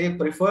disease, they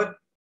prefer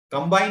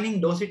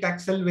combining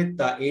docetaxel with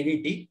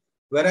ADT,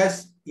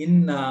 whereas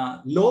in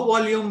low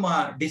volume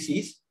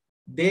disease,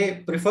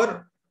 they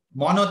prefer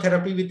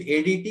monotherapy with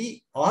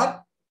ADT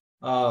or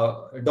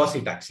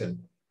docetaxel.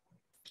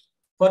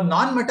 For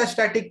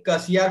non-metastatic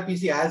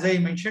CRPC, as I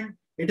mentioned,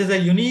 it is a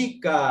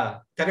unique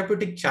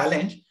therapeutic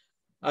challenge.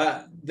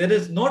 There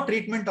is no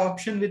treatment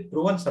option with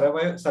proven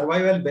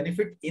survival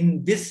benefit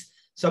in this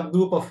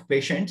subgroup of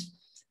patients.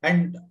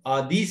 And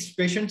these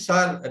patients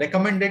are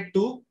recommended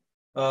to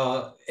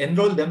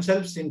enroll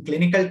themselves in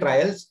clinical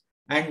trials,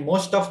 and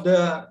most of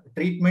the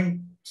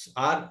treatments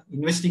are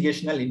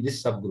investigational in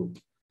this subgroup.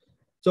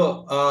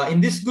 So in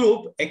this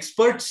group,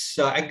 experts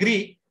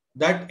agree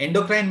that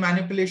endocrine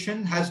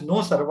manipulation has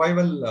no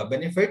survival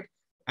benefit,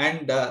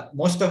 and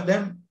most of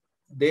them,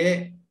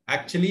 they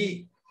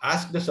actually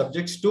ask the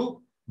subjects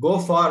to go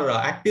for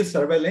active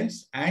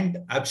surveillance and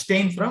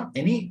abstain from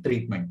any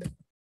treatment.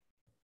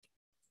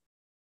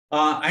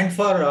 And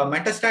for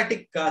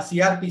metastatic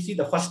CRPC,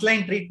 the first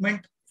line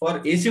treatment for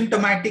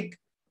asymptomatic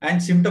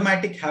and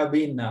symptomatic have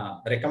been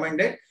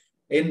recommended.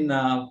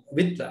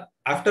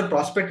 After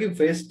prospective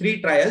phase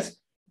 3 trials,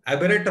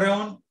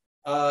 abiraterone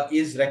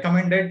is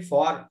recommended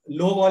for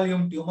low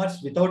volume tumors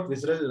without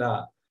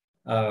visceral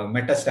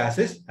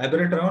metastasis.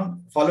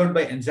 Abiraterone followed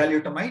by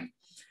enzalutamide,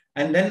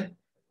 and then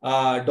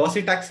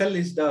docetaxel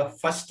is the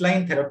first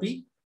line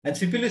therapy. And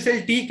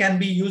Sipuleucel T can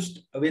be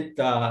used with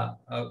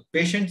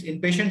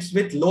patients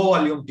with low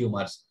volume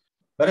tumors.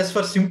 Whereas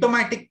for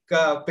symptomatic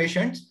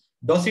patients,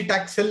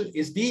 docetaxel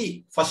is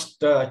the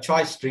first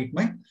choice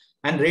treatment,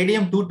 and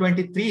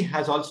radium-223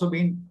 has also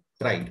been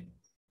tried.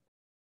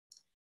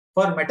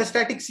 For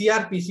metastatic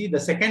CRPC, the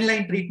second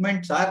line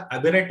treatments are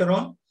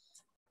abiraterone,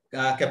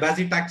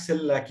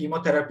 cabazitaxel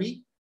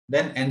chemotherapy,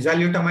 then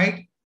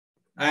enzalutamide,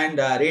 and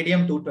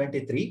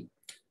radium-223.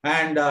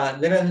 And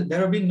there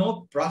have been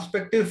no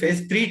prospective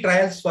phase 3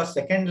 trials for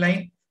second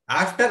line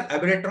after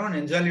abiraterone,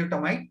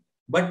 enzalutamide,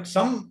 but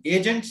some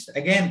agents,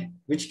 again,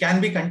 which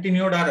can be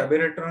continued are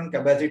abiraterone,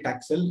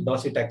 cabazitaxel,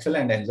 docetaxel,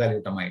 and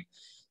enzalutamide.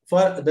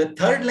 For the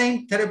third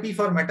line therapy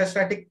for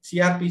metastatic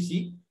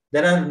CRPC,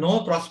 there are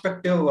no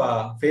prospective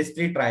phase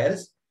 3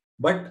 trials,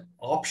 but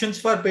options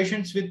for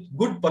patients with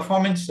good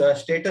performance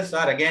status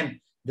are again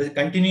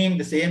continuing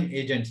the same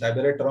agents,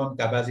 abiraterone,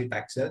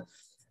 cabazitaxel.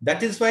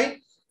 That is why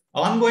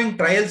ongoing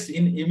trials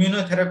in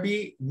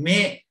immunotherapy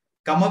may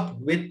come up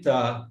with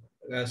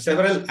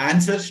several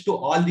answers to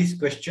all these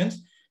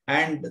questions,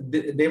 and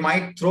they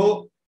might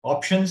throw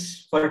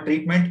options for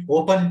treatment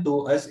open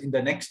to us in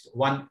the next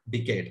 1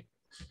 decade.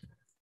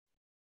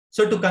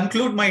 So to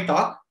conclude my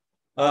talk,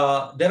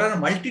 there are a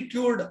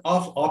multitude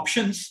of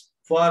options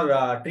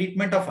for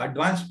treatment of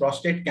advanced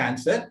prostate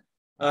cancer.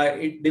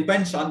 It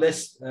depends on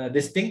this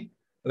thing,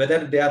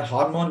 whether they are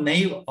hormone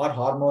naive or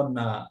hormone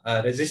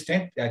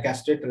resistant,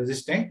 castrate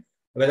resistant,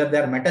 whether they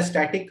are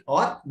metastatic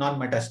or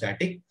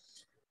non-metastatic.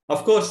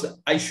 Of course,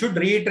 I should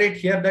reiterate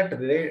here that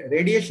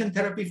radiation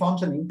therapy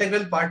forms an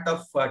integral part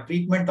of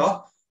treatment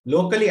of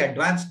locally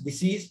advanced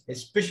disease,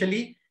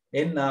 especially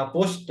in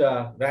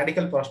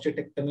post-radical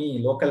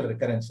prostatectomy local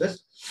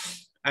recurrences.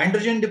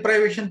 Androgen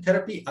deprivation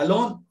therapy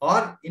alone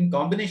or in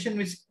combination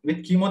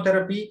with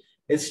chemotherapy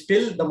is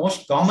still the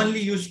most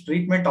commonly used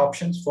treatment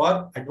options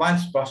for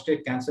advanced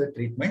prostate cancer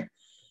treatment.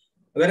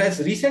 Whereas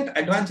recent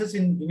advances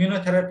in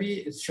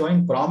immunotherapy is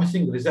showing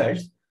promising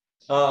results.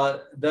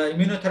 The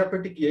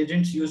immunotherapeutic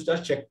agents used are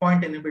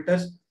checkpoint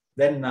inhibitors,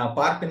 then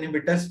PARP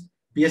inhibitors,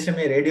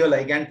 PSMA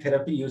radioligand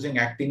therapy using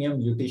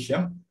actinium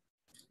lutetium.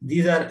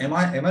 These are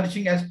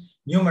emerging as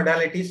new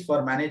modalities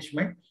for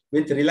management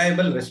with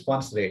reliable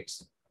response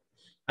rates.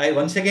 I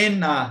once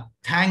again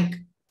thank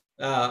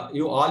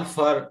you all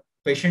for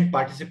patient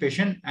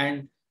participation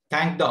and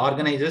thank the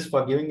organizers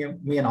for giving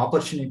me an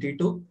opportunity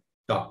to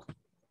talk.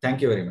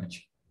 Thank you very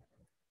much.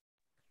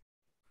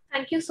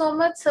 Thank you so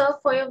much, sir,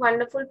 for your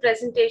wonderful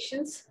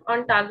presentations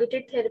on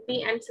targeted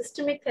therapy and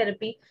systemic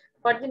therapy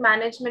for the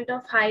management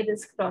of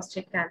high-risk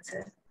prostate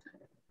cancer.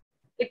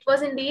 It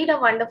was indeed a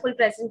wonderful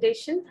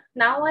presentation.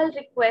 Now I'll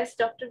request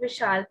Dr.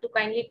 Vishal to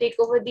kindly take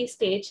over the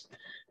stage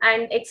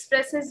and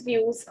express his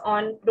views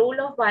on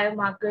role of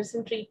biomarkers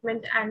in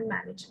treatment and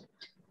management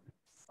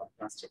of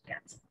prostate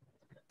cancer.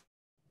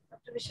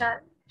 Dr. Vishal,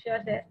 if you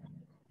are there.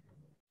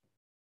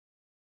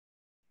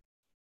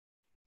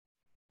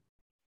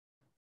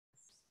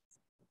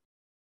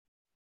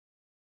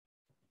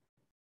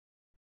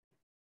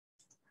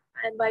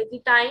 And by the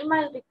time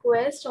I'll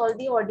request all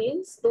the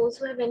audience, those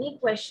who have any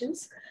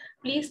questions,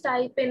 please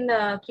type in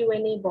the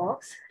Q&A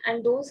box,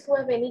 and those who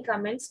have any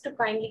comments to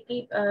kindly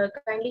keep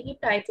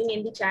typing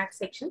in the chat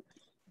section.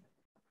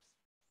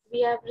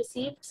 We have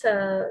received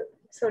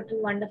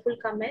certain wonderful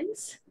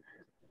comments.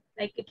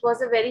 Like, it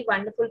was a very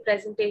wonderful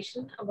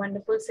presentation, a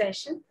wonderful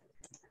session.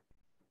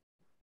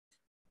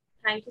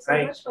 Thank you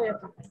so much for your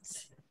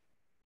comments.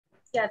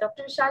 Yeah,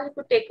 Dr. Vishal, you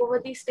could take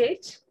over the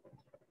stage.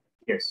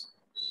 Yes,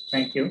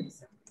 thank you.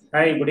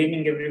 Hi, good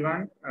evening,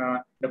 everyone.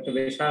 Dr.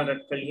 Vishal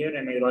Ratkal here,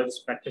 and I'm a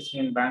urologist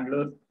practicing in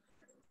Bangalore.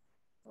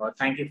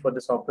 Thank you for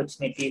this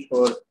opportunity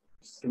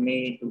to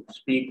me to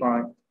speak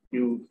on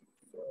few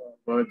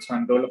words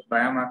on role of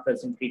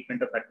biomarkers in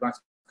treatment of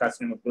advanced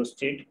carcinoma of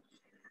prostate.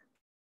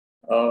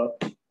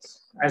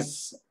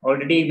 As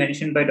already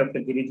mentioned by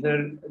Dr.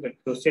 Giridhar,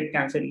 prostate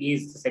cancer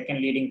is the second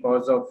leading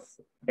cause of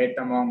death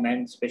among men,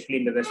 especially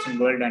in the Western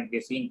world, and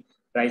we're seeing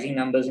rising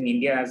numbers in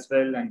India as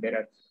well. And there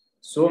are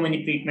so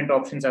many treatment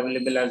options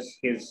available, as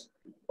is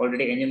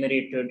already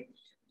enumerated.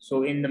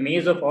 So, in the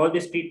maze of all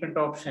these treatment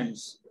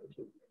options,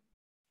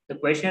 the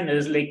question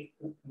is like,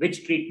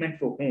 which treatment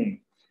for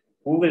whom?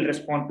 Who will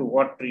respond to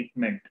what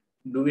treatment?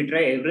 Do we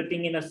try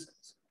everything in a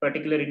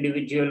particular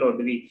individual, or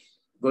do we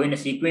go in a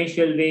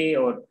sequential way,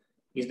 or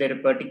is there a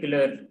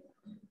particular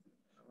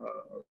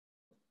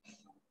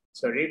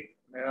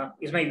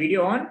is my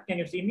video on? Can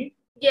you see me?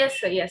 Yes,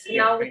 sir. Yes.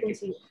 Yeah, now we can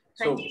see.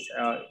 So,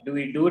 do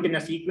we do it in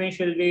a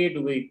sequential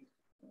way?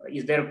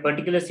 Is there a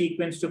particular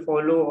sequence to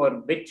follow, or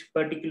which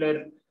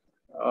particular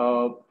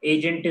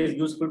agent is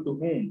useful to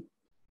whom?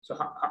 So,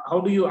 how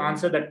do you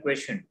answer that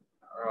question?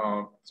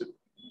 So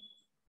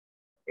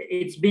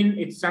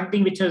it's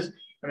something which has,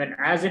 I mean,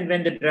 as and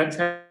when the drugs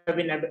have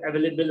been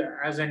available,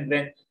 as and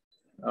when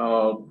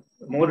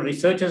more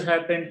research has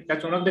happened,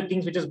 that's one of the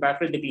things which has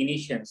baffled the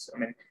clinicians. I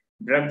mean,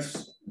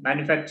 drugs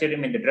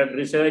manufacturing, the drug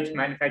research,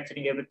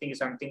 manufacturing, everything is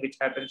something which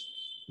happens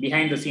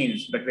behind the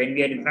scenes. But when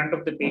we are in front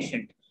of the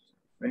patient,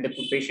 when the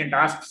patient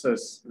asks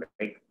us,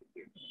 like,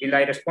 will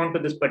I respond to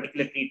this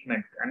particular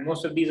treatment? And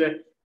most of these are,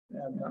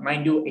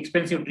 mind you,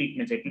 expensive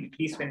treatments, at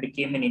least when they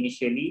came in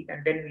initially.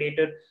 And then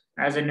later,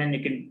 as and when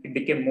it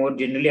became more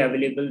generally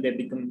available, they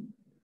become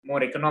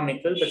more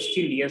economical, but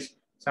still, yes,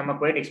 some are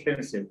quite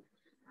expensive.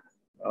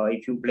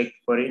 If you, like,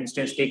 for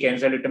instance, take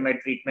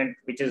enzalutamide treatment,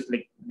 which is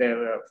like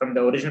from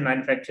the original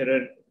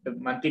manufacturer, the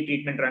monthly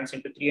treatment runs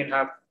into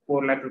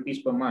 3.5-4 lakh rupees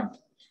per month.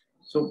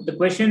 So the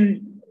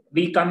question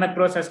we come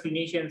across as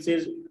clinicians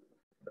is,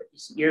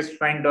 yes,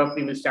 fine, doc,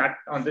 we will start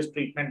on this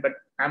treatment, but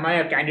am I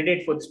a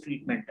candidate for this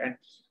treatment? And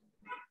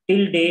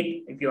till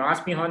date, if you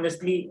ask me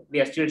honestly,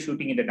 we are still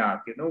shooting in the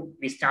dark.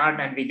 We start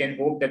and we then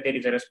hope that there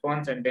is a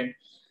response, and then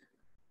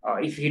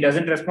if he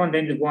doesn't respond,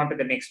 then we go on to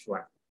the next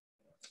one.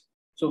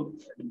 So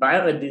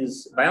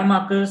these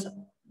biomarkers,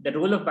 the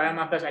role of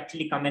biomarkers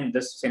actually come in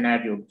this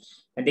scenario,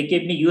 and they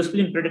can be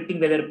useful in predicting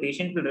whether a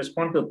patient will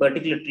respond to a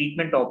particular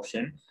treatment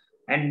option,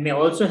 and may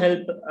also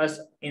help us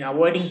in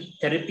avoiding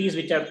therapies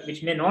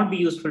which may not be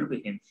useful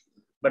to him.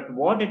 But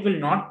what it will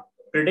not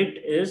predict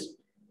is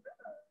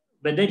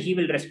whether he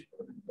will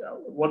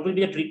what will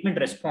be the treatment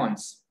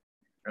response.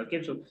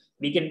 Okay, so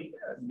we can,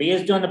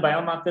 based on the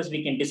biomarkers,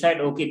 we can decide,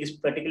 okay, this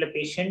particular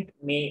patient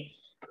may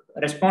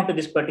respond to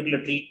this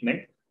particular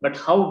treatment, but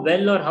how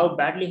well or how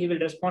badly he will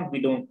respond, we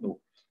don't know.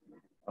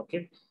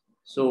 Okay,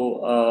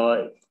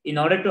 so in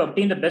order to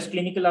obtain the best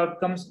clinical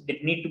outcomes, they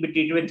need to be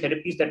treated with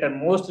therapies that are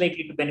most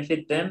likely to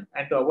benefit them,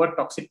 and to avoid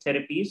toxic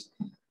therapies.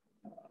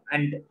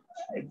 And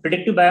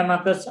predictive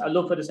biomarkers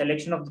allow for the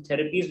selection of the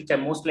therapies which are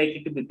most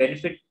likely to be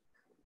benefit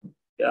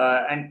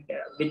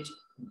which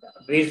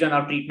based on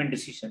our treatment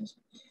decisions.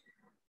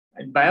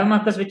 And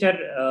biomarkers which are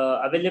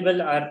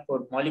available are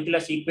for molecular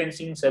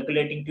sequencing,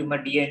 circulating tumor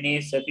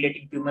DNA,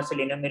 circulating tumor cell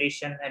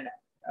enumeration, and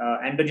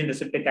androgen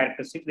receptor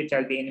characteristics, which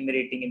I'll be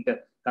enumerating in the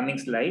coming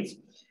slides.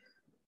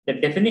 The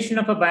definition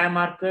of a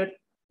biomarker.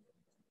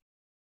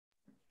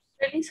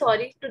 Really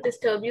sorry to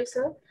disturb you,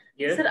 sir.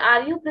 Yes. Sir,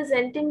 are you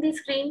presenting the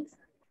screen?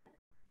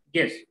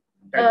 Yes.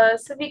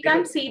 So we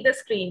can't see the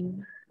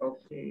screen.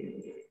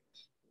 Okay.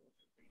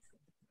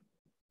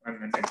 1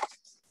 minute.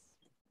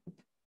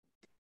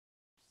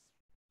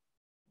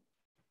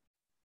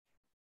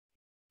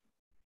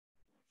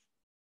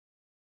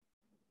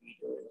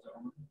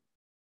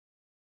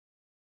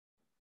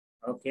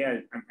 Okay,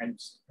 I'm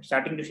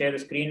starting to share the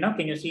screen now.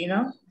 Can you see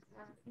now?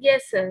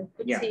 Yes, sir.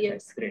 Could yeah, see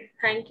yours. Great.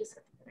 Thank you,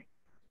 sir.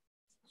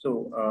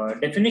 So,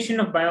 definition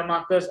of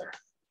biomarkers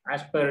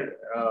as per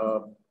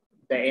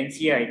the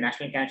NCI,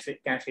 National Cancer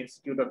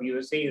Institute of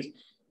USA, is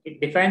it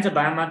defines a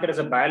biomarker as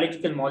a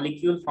biological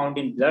molecule found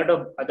in blood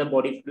or other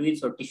body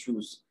fluids or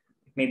tissues.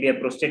 It may be a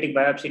prostatic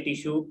biopsy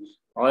tissue,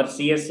 or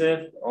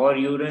CSF, or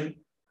urine,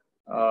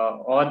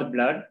 or the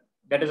blood,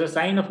 that is a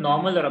sign of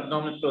normal or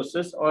abnormal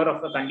process or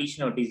of a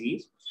condition or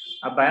disease.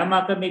 A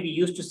biomarker may be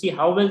used to see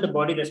how well the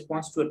body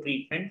responds to a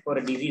treatment for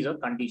a disease or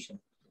condition.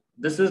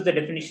 This is the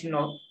definition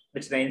of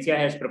which the NCI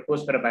has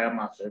proposed for a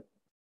biomarker.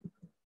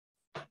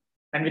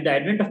 And with the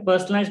advent of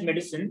personalized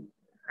medicine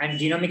and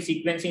genomic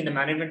sequencing in the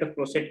management of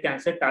prostate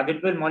cancer,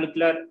 targetable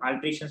molecular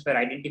alterations were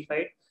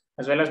identified,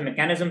 as well as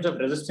mechanisms of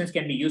resistance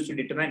can be used to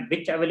determine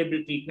which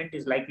available treatment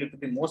is likely to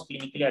be most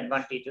clinically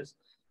advantageous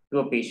to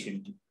a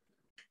patient.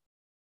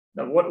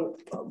 Now,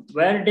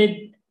 where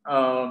did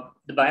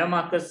the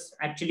biomarkers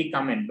actually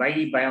come in? Why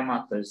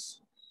biomarkers?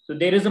 So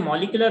there is a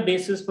molecular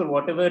basis for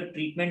whatever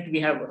treatment we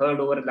have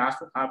heard over the last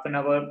half an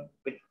hour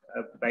with,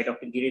 by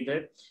Dr.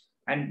 Giridhar.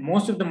 And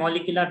most of the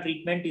molecular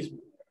treatment is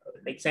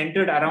like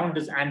centered around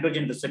this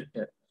androgen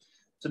receptor.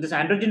 So this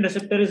androgen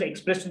receptor is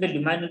expressed in the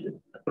luminal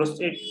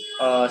prostate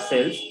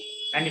cells,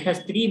 and it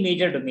has three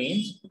major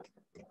domains.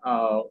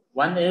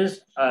 One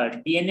is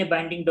DNA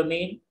binding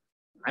domain,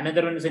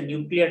 another one is a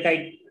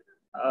nucleotide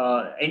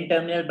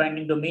N-terminal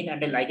binding domain,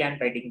 and a ligand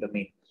binding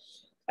domain.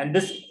 And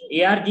this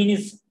AR gene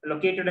is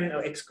located in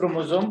X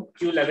chromosome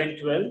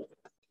Q1112.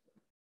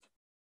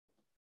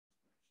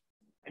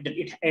 And the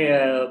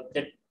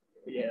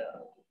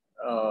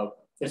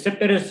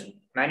receptor is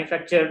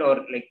manufactured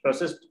or like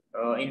processed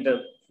in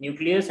the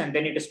nucleus, and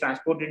then it is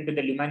transported into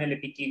the luminal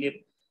epithelium.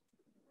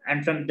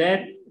 And from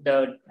there,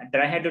 the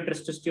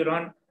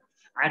dihydrotestosterone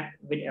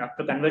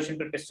after conversion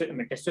to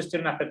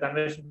testosterone after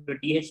conversion to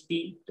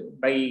DHT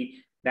by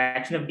the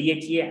action of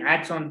DHEA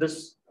acts on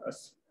this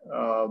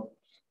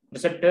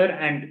receptor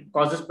and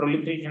causes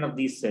proliferation of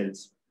these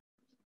cells.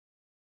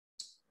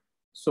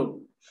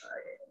 So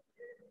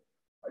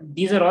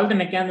these are all the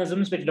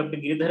mechanisms which Dr.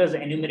 Giridhar has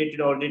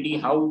enumerated already.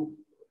 How,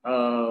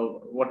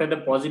 what are the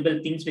possible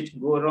things which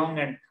go wrong,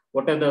 and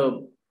what are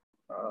the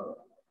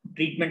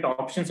treatment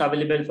options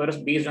available for us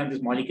based on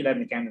these molecular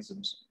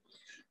mechanisms.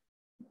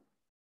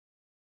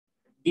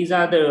 These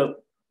are the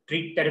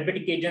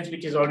therapeutic agents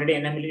which is already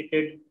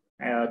enumerated.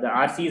 The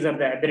RCs are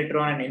the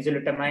abiraterone and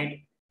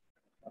enzalutamide.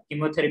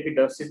 Chemotherapy,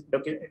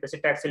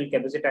 docetaxel,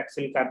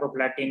 cabazitaxel,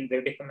 carboplatin,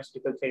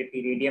 radiopharmaceutical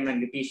therapy, radium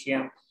and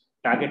lutetium,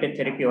 targeted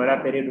therapy,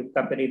 olaparib,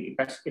 rucaparib,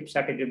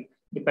 ipsatirib,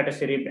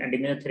 ipatasertib, and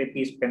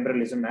immunotherapy is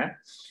pembrolizumab.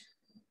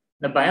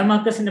 The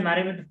biomarkers in the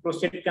management of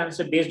prostate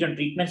cancer based on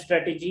treatment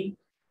strategy.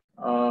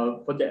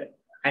 For the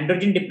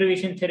androgen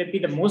deprivation therapy,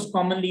 the most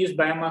commonly used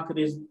biomarker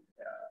is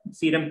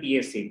serum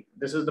PSA.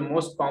 This is the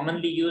most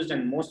commonly used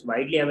and most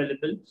widely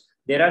available.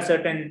 There are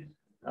certain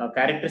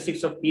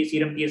characteristics of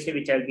serum PSA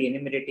which I'll be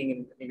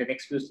enumerating in the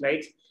next few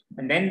slides.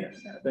 And then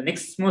the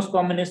next most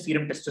common is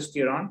serum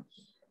testosterone.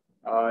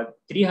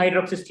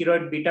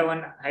 3-hydroxysteroid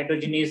beta-1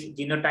 hydrogenase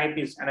genotype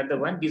is another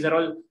one. These are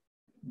all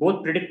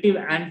both predictive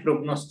and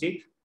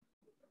prognostic.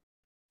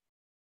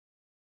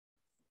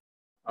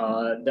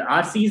 The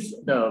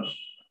RCs, the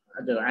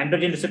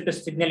androgen receptor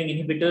signaling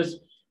inhibitors,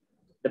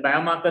 the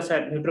biomarkers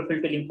are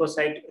neutrophil to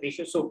lymphocyte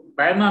ratio. So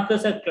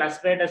biomarkers are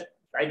classified as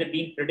either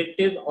being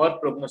predictive or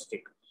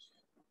prognostic.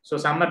 So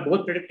some are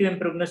both predictive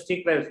and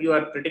prognostic, while few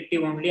are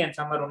predictive only and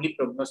some are only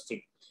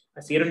prognostic.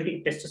 Serum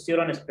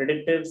testosterone is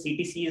predictive,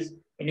 CTC's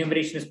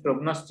enumeration is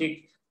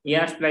prognostic,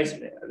 AR splice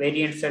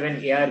variant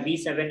 7,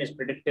 ARV7 is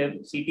predictive,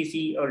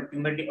 CTC or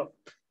tumor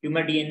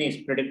DNA is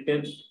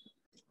predictive.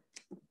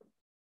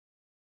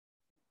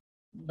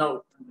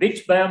 Now,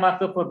 which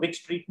biomarker for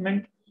which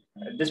treatment?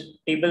 This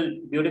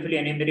table beautifully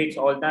enumerates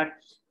all that.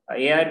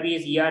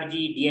 ARVs, ERG,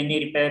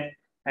 DNA repair,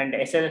 and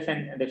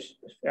SLFN, the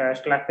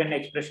Schlafen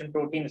expression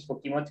protein is for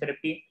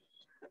chemotherapy.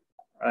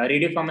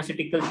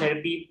 Radiopharmaceutical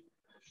therapy,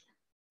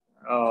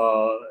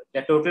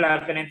 the total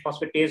alkaline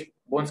phosphatase,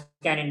 bone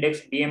scan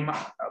index,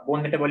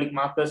 bone metabolic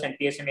markers, and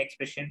PSMA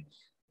expression.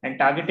 And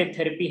targeted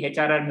therapy,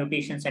 HRR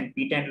mutations and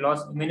PTEN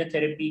loss.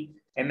 Immunotherapy,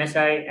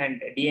 MSI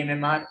and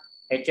DMMR,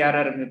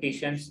 HRR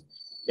mutations.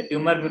 The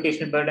tumor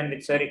mutational burden,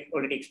 which sir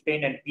already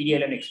explained, and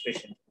PDLN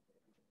expression.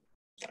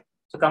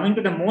 So coming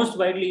to the most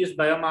widely used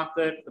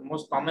biomarker, the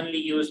most commonly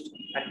used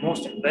and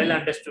most well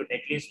understood, at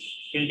least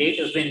till date,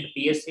 has been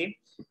the PSA.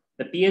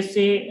 The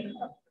PSA,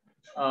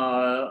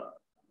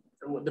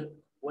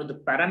 the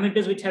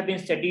parameters which have been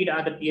studied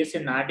are the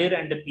PSA nadir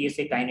and the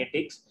PSA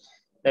kinetics.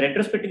 The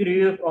retrospective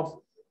review of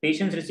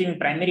patients receiving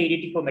primary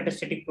ADT for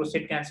metastatic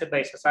prostate cancer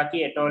by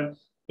Sasaki et al.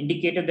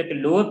 Indicated that a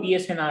lower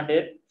PSA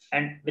nadir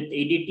and with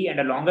ADT and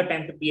a longer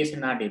time to PSA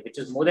nadir, which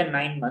is more than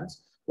 9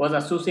 months, was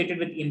associated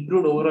with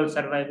improved overall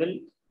survival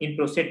in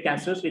prostate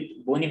cancers with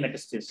bony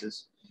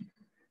metastasis.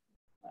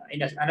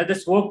 In another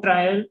SWOG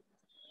trial,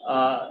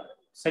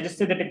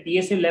 suggested that a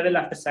PSA level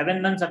after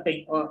 7 months after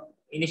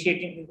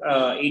initiating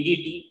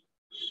ADT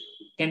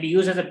can be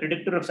used as a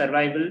predictor of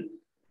survival,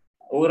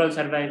 overall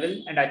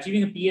survival, and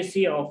achieving a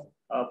PSA of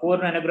 4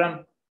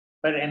 nanogram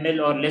per ml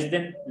or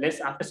less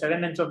after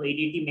 7 months of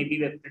ADT may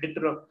be a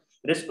predictor of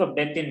risk of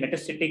death in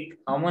metastatic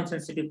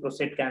hormone-sensitive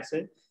prostate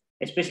cancer,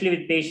 especially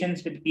with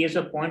patients with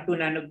PSA of 0.2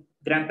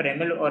 nanogram per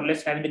ml or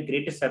less having the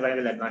greatest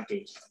survival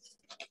advantage.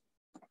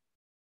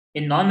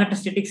 In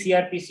non-metastatic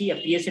CRPC,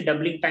 a PSA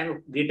doubling time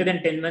of greater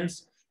than 10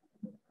 months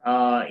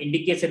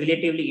indicates a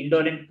relatively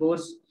indolent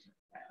course,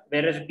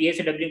 whereas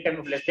PSA doubling time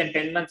of less than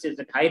 10 months is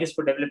at high risk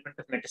for development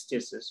of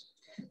metastasis.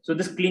 So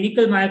this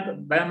clinical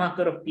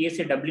biomarker of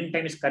PSA doubling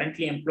time is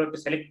currently employed to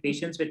select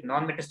patients with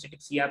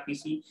non-metastatic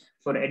CRPC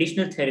for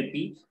additional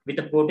therapy with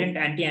a potent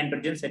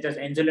anti-androgen such as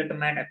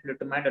enzalutamide,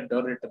 apalutamide, or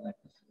dorzolamide.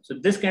 So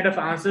this kind of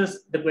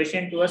answers the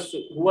question to us: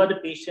 who are the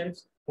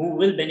patients who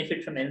will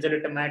benefit from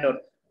enzalutamide or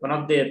one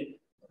of their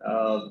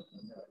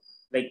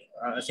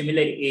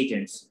similar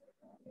agents?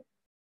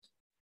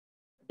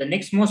 The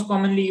next most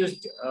commonly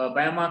used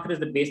biomarker is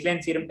the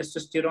baseline serum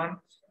testosterone.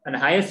 And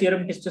higher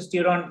serum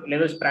testosterone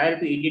levels prior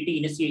to ADT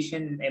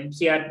initiation,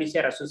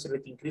 MCRPC are associated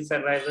with increased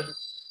survival.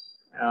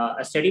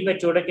 A study by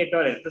Chodak et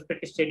al., a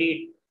retrospective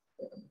study,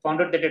 found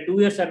out that a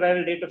 2-year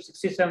survival rate of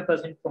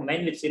 67% for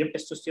men with serum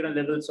testosterone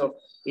levels of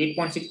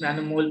 8.6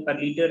 nanomole per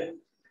liter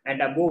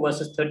and above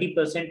versus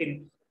 30%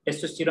 in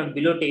testosterone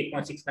below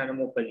 8.6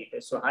 nanomole per liter.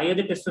 So higher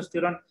the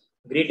testosterone,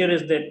 greater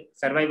is the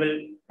survival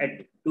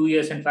at 2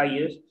 years and 5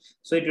 years.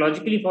 So it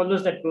logically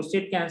follows that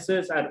prostate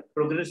cancers are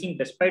progressing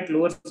despite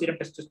lower serum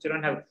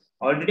testosterone, have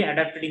already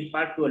adapted in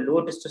part to a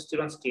low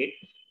testosterone state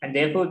and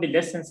therefore will be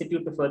less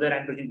sensitive to further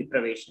androgen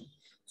deprivation.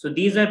 So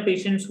these are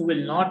patients who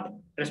will not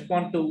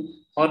respond to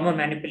hormone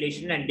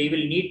manipulation and they will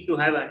need to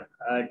have a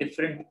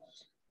different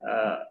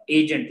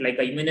agent like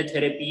a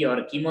immunotherapy or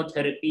a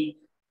chemotherapy.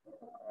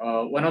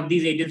 One of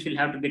these agents will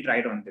have to be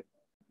tried on them.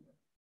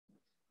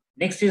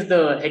 Next is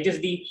the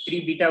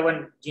HSD3 beta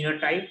 1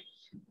 genotype.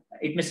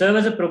 It may serve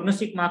as a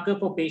prognostic marker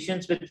for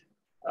patients with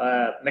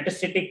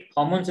metastatic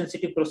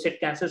hormone-sensitive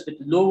prostate cancers with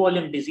low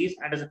volume disease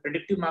and as a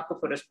predictive marker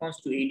for response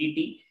to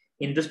ADT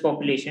in this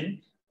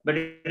population, but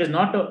it is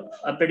not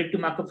a predictive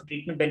marker for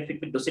treatment benefit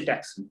with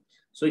docetaxel.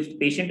 So if the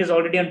patient is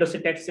already on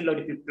docetaxel or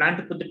if you plan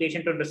to put the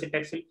patient on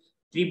docetaxel,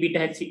 3 beta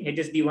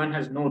HSD1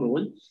 has no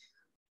role.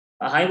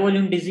 A high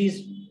volume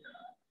disease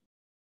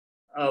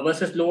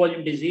versus low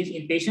volume disease.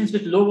 In patients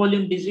with low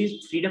volume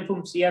disease, freedom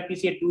from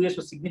CRPC at 2 years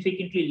was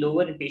significantly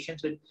lower in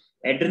patients with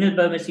adrenal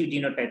permissive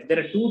genotypes. There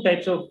are two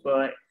types of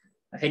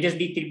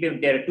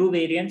HSD3. There are two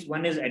variants.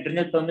 One is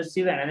adrenal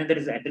permissive and another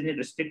is adrenal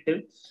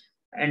restrictive.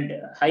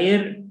 And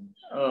higher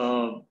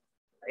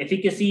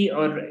efficacy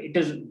or it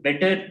is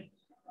better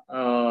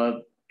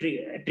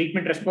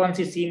treatment response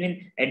is seen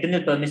in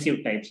adrenal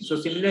permissive types. So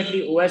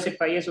similarly, OS at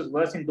 5 years was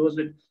worse in those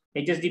with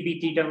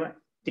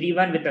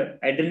HSD3-1 with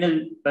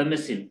adrenal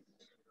permissive.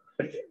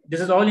 But this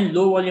is all in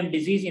low volume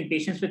disease. In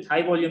patients with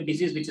high volume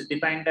disease, which is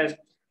defined as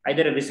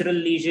either a visceral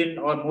lesion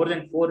or more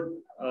than 4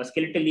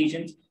 skeletal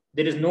lesions,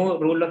 there is no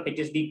role of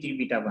HSD3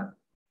 beta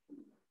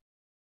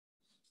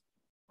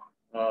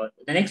 1.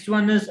 The next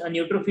one is a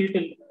neutrophil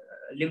to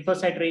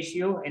lymphocyte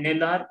ratio,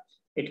 NLR.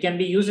 It can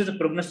be used as a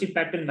prognostic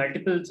factor in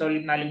multiple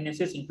solid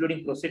malignancies,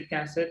 including prostate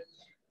cancer.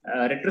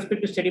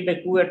 Retrospective study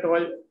by Ku et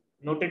al.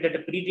 Noted that a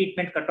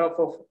pre-treatment cutoff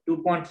of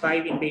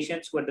 2.5 in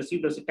patients who had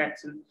received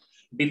docetaxel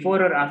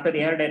before or after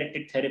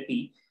AR-directed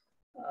therapy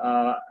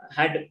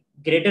had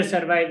greater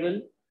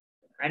survival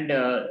and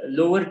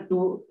lower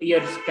 2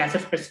 years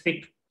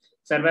cancer-specific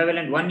survival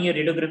and 1 year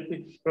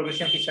radiographic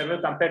progression-free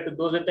survival compared to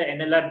those with the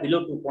NLR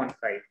below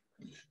 2.5.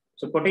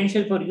 So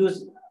potential for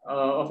use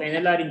of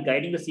NLR in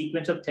guiding the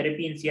sequence of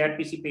therapy in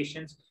CRPC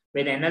patients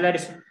where the NLR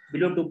is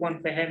below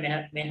 2.5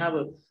 may have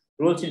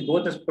roles in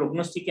both as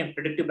prognostic and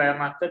predictive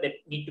biomarker that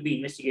need to be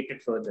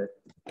investigated further.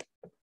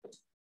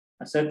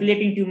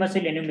 Circulating tumor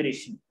cell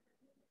enumeration.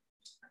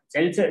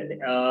 This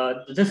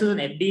is an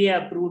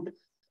FDA-approved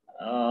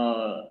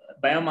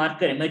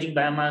biomarker, emerging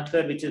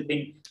biomarker, which has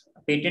been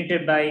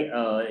patented by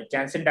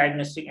Janssen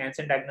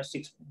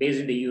Diagnostics based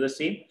in the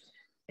USA.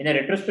 In a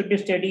retrospective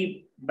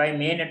study by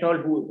Main et al.,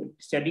 who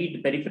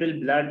studied peripheral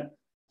blood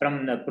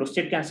from the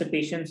prostate cancer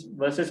patients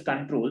versus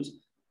controls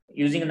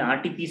using an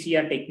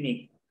RT-PCR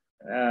technique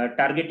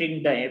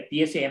targeting the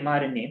PSA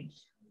mRNA,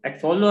 at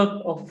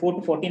follow-up of 4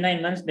 to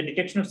 49 months, the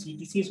detection of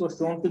CTCs was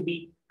shown to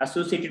be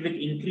associated with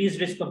increased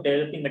risk of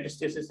developing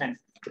metastasis and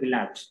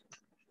relapse.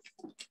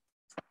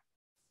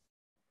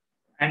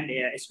 And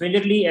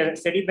similarly, a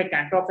study by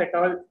Kantoff et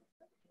al.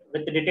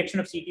 With the detection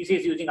of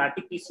CTCs using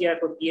RT-PCR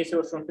for PSA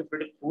was shown to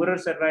predict poorer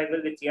survival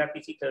with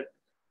CRPC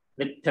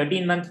with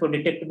 13 months for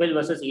detectable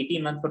versus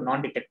 18 months for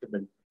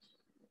non-detectable.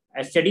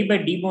 A study by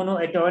De Bono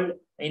et al.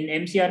 In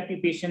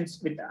MCRP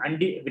patients with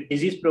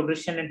disease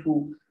progression and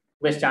who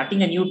were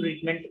starting a new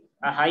treatment,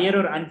 a higher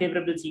or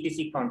unfavorable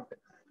CTC count,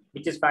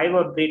 which is 5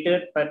 or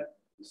greater per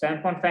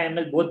 7.5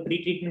 ml, both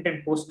pre-treatment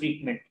and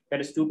post-treatment,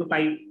 that is 2 to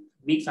 5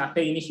 weeks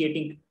after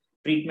initiating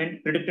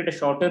treatment, predicted a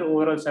shorter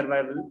overall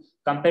survival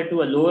compared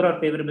to a lower or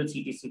favorable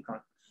CTC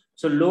count.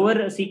 So lower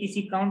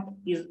CTC count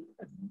is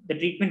the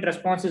treatment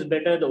response is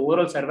better, the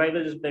overall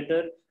survival is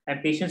better,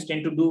 and patients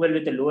tend to do well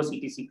with a lower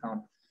CTC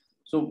count.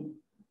 So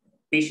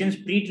patients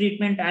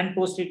pre-treatment and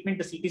post-treatment,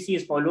 the CTC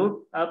is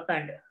followed up,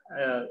 and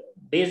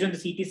based on the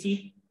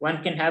CTC,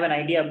 one can have an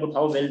idea about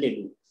how well they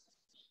do.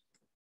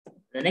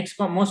 The next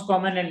most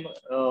common and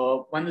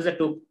one is the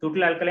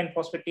total alkaline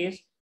phosphatase,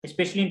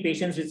 especially in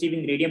patients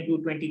receiving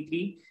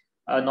radium-223.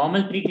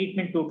 Normal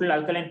pre-treatment total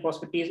alkaline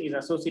phosphatase is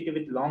associated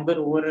with longer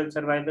overall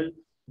survival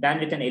than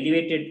with an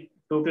elevated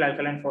total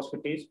alkaline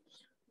phosphatase.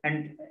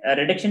 And a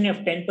reduction of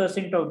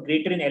 10% or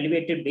greater in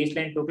elevated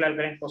baseline total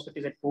alkaline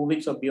phosphatase at 4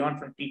 weeks or beyond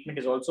from treatment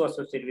is also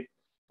associated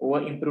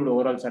with improved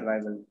overall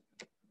survival.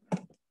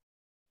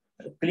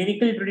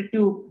 Clinical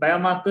predictive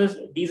biomarkers,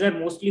 these are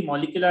mostly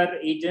molecular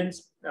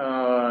agents,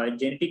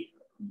 genetic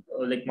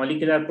like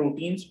molecular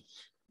proteins.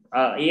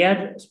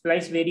 AR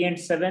splice variant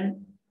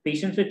 7,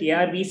 patients with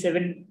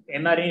ARV7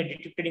 mRNA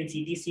detected in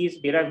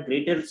CTCs derive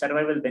greater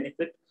survival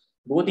benefit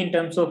both in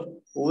terms of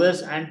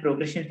OS and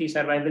progression-free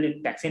survival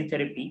with taxane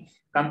therapy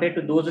compared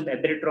to those with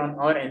abiraterone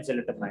or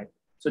enzalutamide.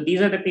 So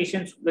these are the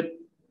patients with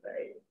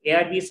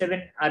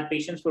ARV7 are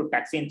patients for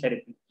taxane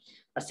therapy.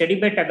 A study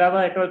by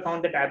Tagawa et al.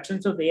 Found that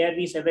absence of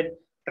ARV7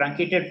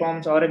 truncated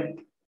forms or an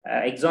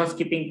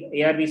exon-skipping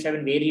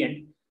ARV7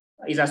 variant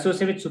is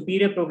associated with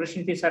superior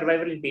progression-free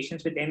survival in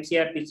patients with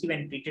mCRPC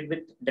when treated with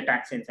the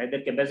taxanes, either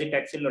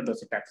cabazitaxel or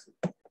docetaxel.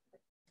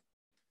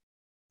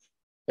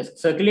 The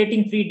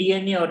circulating free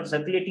DNA or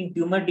circulating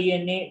tumor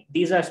DNA,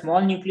 these are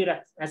small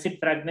nucleic acid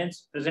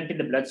fragments present in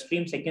the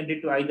bloodstream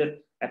secondary to either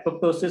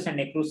apoptosis and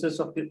necrosis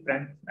of the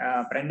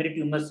primary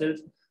tumor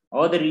cells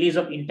or the release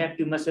of intact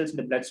tumor cells in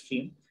the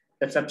bloodstream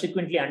that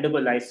subsequently undergo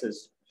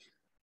lysis.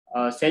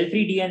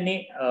 Cell-free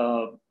DNA,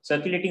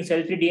 circulating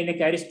cell-free DNA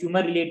carries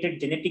tumor-related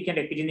genetic and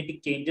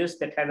epigenetic changes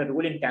that have a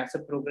role in cancer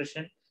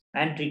progression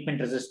and treatment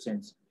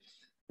resistance.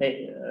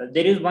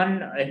 There is one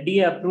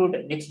FDA-approved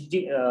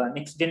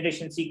next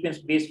generation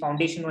sequence-based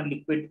Foundation-1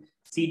 liquid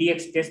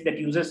CDX test that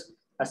uses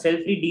a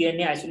cell-free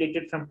DNA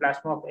isolated from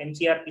plasma of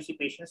mCRPC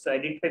patients to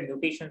identify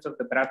mutations of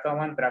the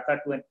BRCA1,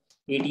 BRCA2, and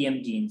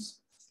ATM genes.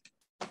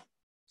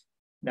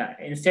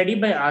 In study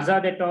by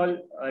Azad et al.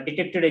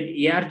 Detected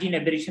an AR gene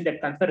aberration that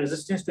confer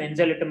resistance to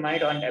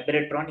enzalutamide and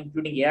abiraterone,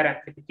 including AR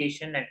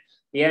amplification and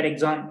AR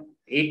exon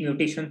 8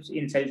 mutations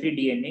in cell-free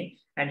DNA,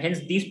 and hence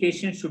these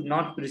patients should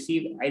not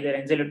receive either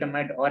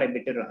enzalutamide or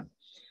abiraterone.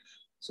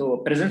 So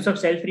presence of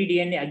cell-free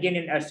DNA, again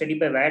in a study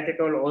by Wyatt et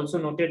al. Also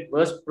noted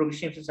worse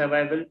progression-free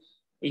survival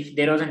if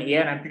there was an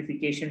AR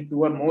amplification,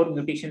 2 or more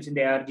mutations in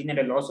the AR gene, and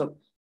a loss of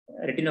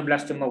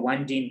retinoblastoma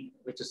 1 gene,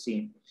 which is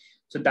seen.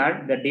 So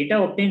that the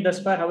data obtained thus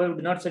far, however,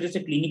 do not suggest a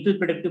clinical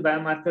predictive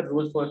biomarker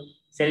role for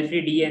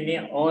cell-free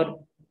DNA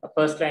or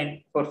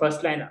first-line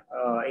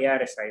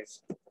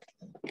ARSIs.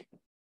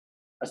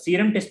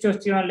 Serum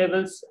testosterone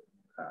levels,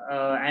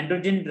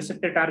 androgen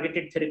receptor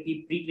targeted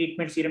therapy,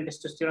 pre-treatment serum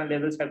testosterone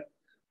levels have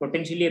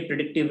potentially a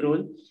predictive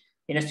role.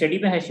 In a study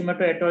by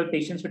Hashimoto et al.,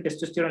 patients with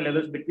testosterone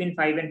levels between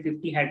 5 and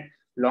 50 had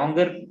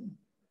longer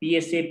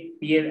PSA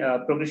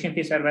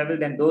progression-free survival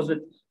than those with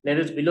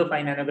levels below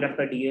 5 nanogram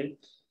per DL.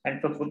 And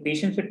for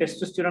patients with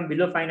testosterone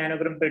below 5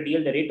 nanogram per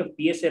DL, the rate of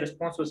PSA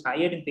response was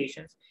higher in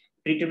patients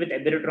treated with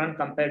abiraterone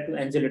compared to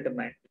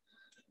enzalutamide.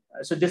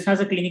 So this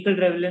has a clinical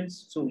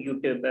relevance. So you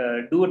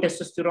do a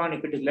testosterone,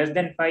 if it is less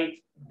than 5,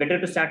 better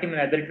to start him on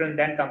abiraterone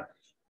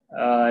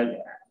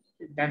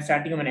than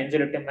starting him on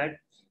enzalutamide.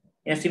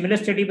 In a similar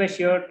study by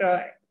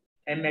Shiota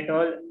M. et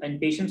al., in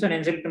patients on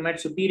enzalutamide,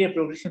 superior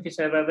progression-free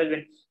survival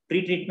when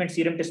pre-treatment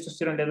serum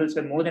testosterone levels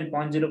were more than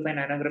 0.05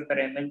 nanogram per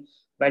ml,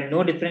 while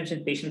no difference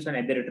in patients on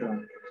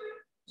abiraterone.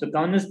 So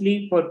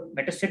conversely, for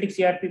metastatic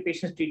CRP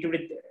patients treated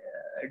with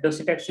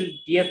docetaxel,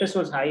 PFS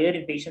was higher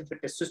in patients with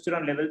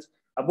testosterone levels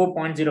above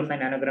 0.05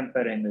 nanogram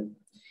per ml.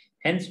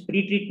 Hence,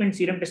 pre-treatment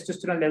serum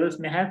testosterone levels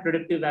may have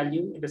predictive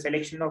value in the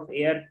selection of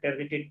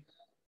AR-targeted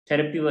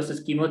therapy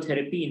versus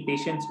chemotherapy in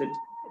patients with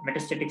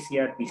metastatic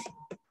CRPC.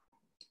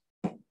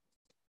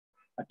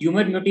 A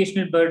tumor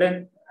mutational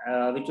burden,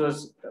 which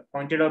was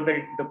pointed out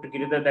by Dr.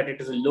 Giridhar, that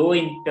it is low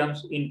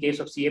in case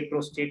of CA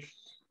prostate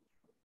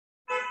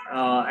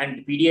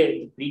and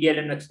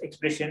PDLM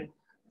expression.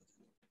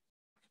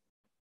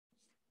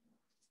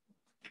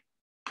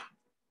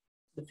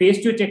 The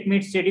phase 2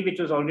 checkmate study, which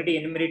was already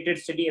enumerated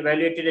study,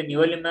 evaluated a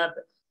nivolumab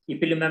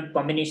ipilimumab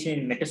combination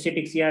in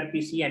metastatic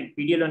CRPC and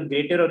PDL1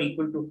 greater or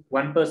equal to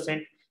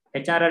 1%,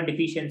 HRR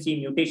deficiency,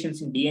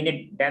 mutations in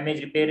DNA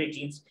damage repair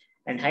genes,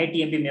 and high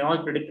TMB may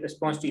all predict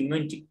response to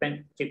immune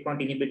checkpoint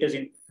inhibitors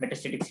in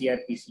metastatic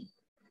CRPC.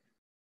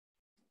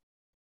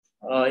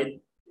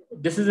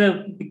 This is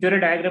a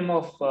pictorial diagram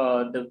of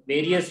the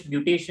various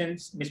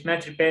mutations,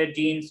 mismatch repair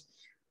genes,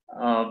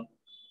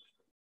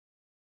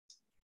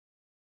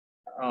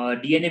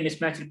 DNA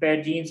mismatch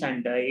repair genes,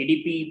 and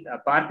ADP,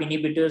 PARP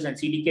inhibitors, and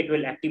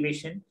CDK12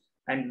 activation,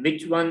 and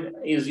which one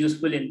is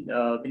useful in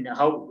where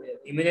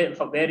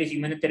is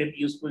immunotherapy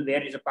useful,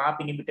 where is a PARP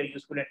inhibitor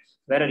useful, and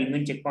where are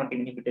immune checkpoint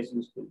inhibitors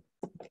useful.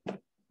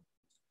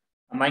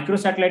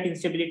 Microsatellite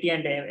instability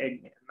and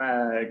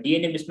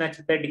DNA mismatch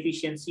repair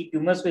deficiency.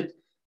 Tumors with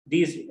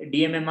these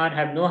DMMR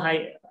have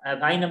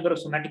high number of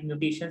somatic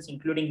mutations,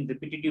 including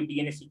repetitive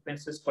DNA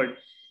sequences called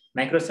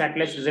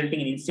microsatellites,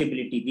 resulting in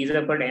instability. These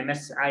are called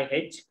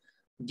MSIH.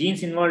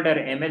 Genes involved are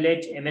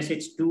MLH,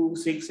 MSH2,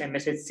 6,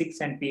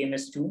 MSH6, and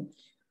PMS2.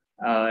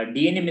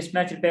 DNA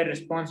mismatch repair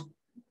response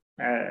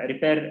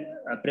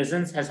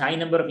presence has high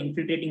number of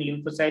infiltrating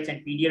lymphocytes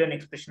and PDL1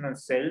 expression on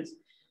cells.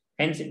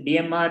 Hence,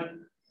 DMMR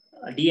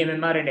and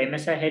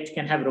MSIH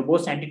can have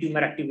robust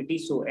anti-tumor activity.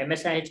 So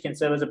MSIH can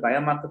serve as a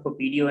biomarker for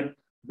PD-1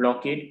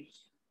 blockade.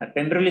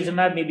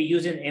 Pembrolizumab may be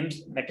used in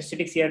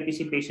metastatic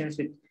CRPC patients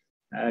with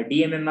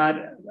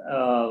DMMR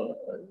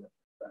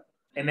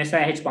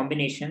MSIH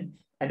combination,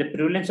 and the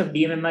prevalence of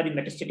DMMR in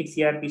metastatic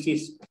CRPC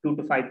is 2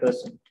 to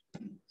 5%.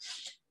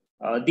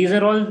 These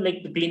are all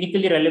like the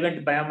clinically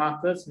relevant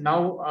biomarkers.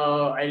 Now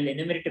I'll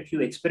enumerate a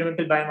few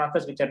experimental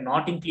biomarkers which are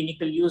not in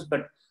clinical use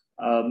but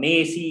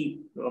may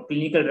see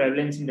clinical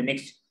relevance in the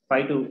next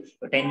 5 to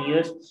 10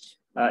 years.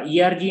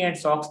 ERG and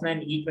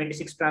SOX9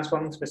 E26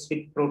 transforming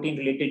specific protein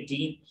related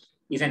gene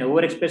is an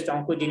overexpressed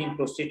oncogene in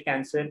prostate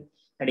cancer,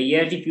 and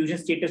ERG fusion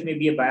status may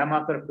be a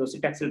biomarker of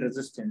docetaxel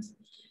resistance.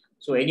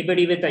 So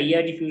anybody with a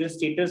ERG fusion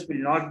status will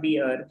not be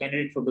a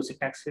candidate for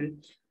docetaxel.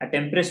 A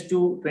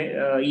TMPRSS2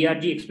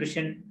 ERG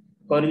expression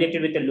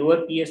correlated with a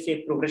lower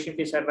PSA,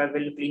 progression-free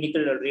survival,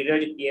 clinical or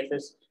radiologic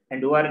PFS,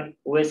 and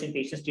OS in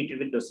patients treated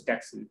with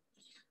docetaxel.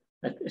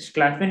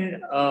 Sclafin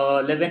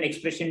 11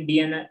 expression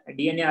DNA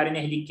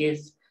RNA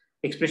helicase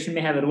expression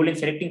may have a role in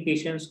selecting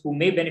patients who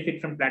may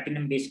benefit from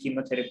platinum-based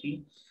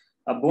chemotherapy.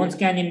 A bone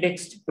scan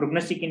indexed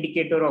prognostic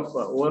indicator of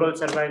overall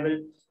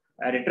survival.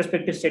 A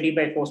retrospective study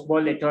by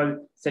Fosball et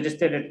al.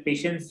 Suggested that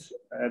patients,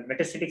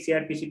 metastatic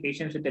CRPC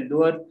patients with a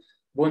lower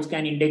bone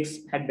scan index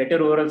had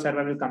better overall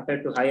survival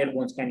compared to higher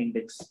bone scan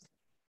index.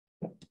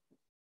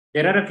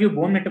 There are a few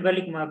bone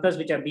metabolic markers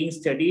which are being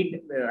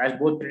studied as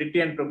both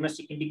predictive and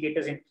prognostic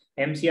indicators in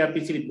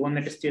mCRPC with bone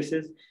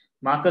metastasis.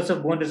 Markers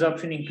of bone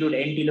resorption include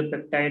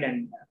N-telopeptide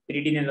and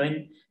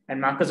pyridinoline,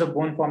 and markers of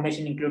bone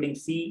formation including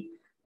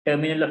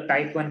C-terminal of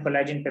type 1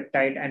 collagen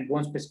peptide and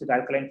bone-specific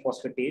alkaline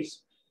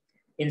phosphatase.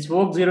 In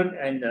SWOG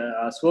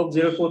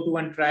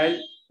 0421 trial,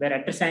 where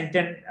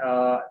atrasentan,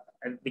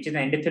 which is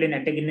an endothelin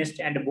antagonist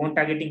and a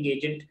bone-targeting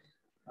agent,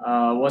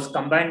 was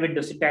combined with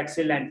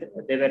docetaxel, and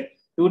there were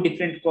two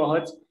different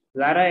cohorts.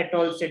 Lara et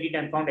al. Studied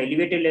and found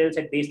elevated levels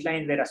at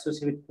baseline were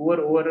associated with poor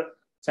overall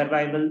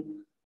survival,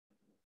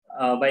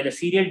 while a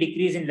serial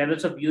decrease in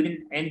levels of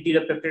urine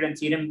N-telopeptide and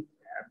serum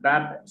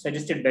BAB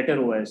suggested better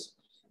OS.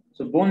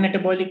 So bone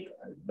metabolic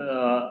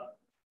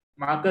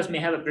markers may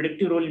have a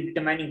predictive role in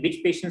determining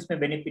which patients may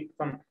benefit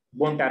from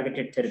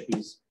bone-targeted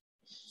therapies.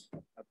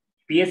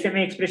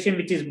 PSMA expression,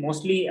 which is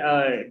mostly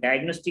a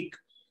diagnostic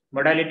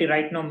modality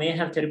right now, may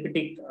have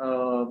therapeutic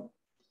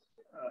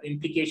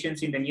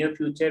implications in the near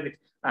future. With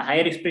a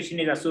higher expression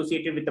is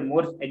associated with a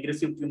more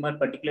aggressive tumor,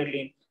 particularly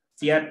in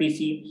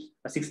CRPC.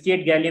 A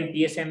 68 gallium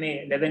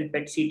PSMA 11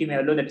 PET CT may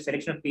allow the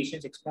selection of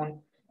patients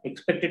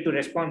expected to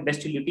respond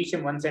best to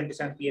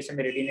lutetium-177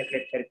 PSMA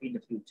radionuclide therapy in the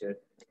future.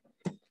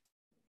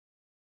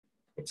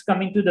 It's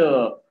coming to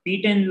the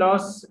PTEN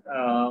loss.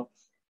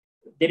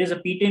 There is a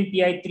PTEN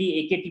PI3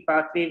 AKT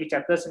pathway which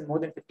occurs in more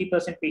than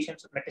 50%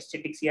 patients of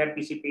metastatic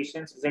CRPC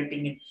patients,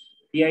 resulting in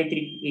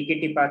PI3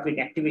 AKT pathway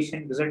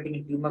activation, resulting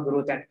in tumor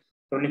growth and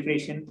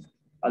proliferation.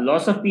 A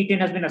loss of PTEN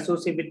has been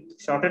associated with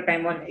shorter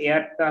time on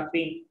AR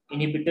pathway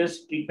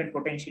inhibitors treatment,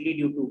 potentially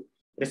due to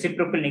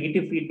reciprocal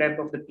negative feedback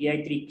of the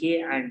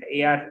PI3K and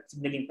AR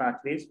signaling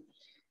pathways.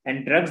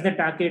 And drugs that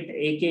target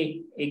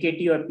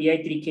AKT or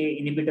PI3K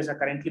inhibitors are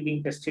currently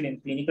being tested in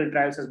clinical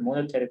trials as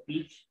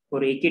monotherapy for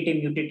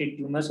AKT mutated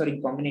tumors or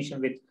in combination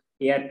with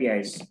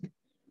ARPIs.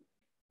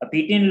 A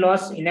PTEN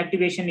loss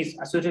inactivation is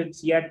associated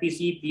with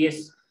CRPC,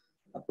 PS,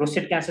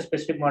 prostate cancer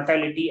specific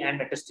mortality, and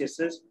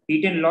metastasis.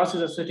 PTEN loss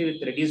is associated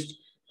with reduced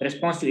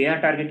response to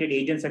AR targeted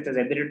agents such as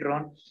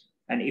abiraterone.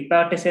 And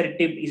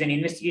ipatecertib is an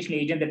investigational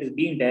agent that is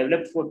being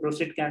developed for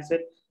prostate cancer,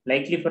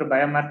 likely for a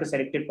biomarker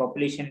selected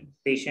population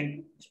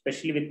patient,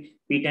 especially with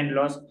PTEN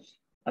loss.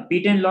 A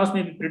PTEN loss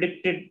may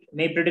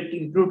predict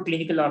improved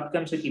clinical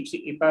outcomes with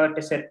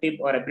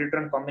ipatecertib or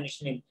abiraterone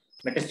combination in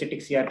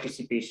metastatic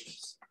CRPC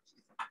patients.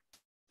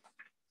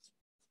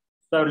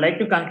 So I would like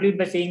to conclude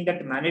by saying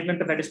that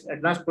management of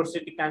advanced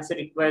prostate cancer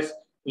requires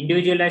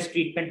individualized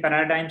treatment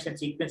paradigms and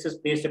sequences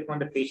based upon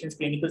the patient's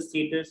clinical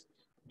status,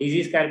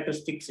 disease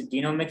characteristics,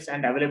 genomics,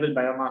 and available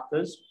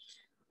biomarkers.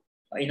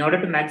 In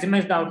order to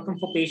maximize the outcome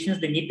for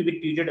patients, they need to be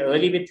treated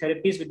early with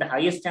therapies with the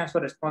highest chance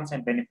for response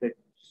and benefit.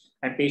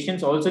 And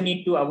patients also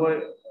need to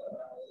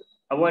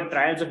avoid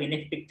trials of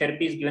ineffective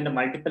therapies given the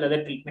multiple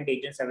other treatment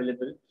agents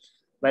available.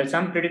 While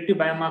some predictive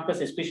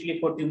biomarkers, especially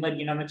for tumor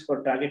genomics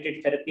for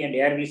targeted therapy and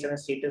ARV7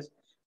 status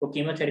for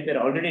chemotherapy, are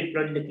already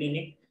deployed in the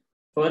clinic,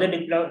 further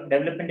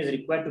development is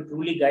required to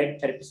truly guide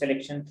therapy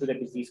selection through the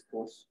disease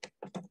course.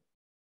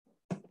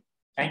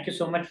 Thank you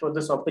so much for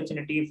this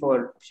opportunity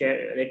for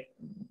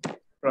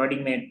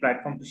providing me a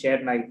platform to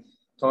share my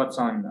thoughts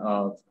on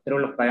the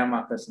role of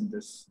biomarkers in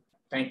this.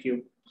 Thank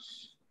you.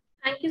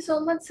 Thank you so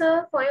much,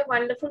 sir, for your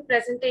wonderful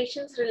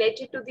presentations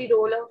related to the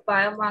role of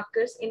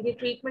biomarkers in the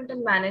treatment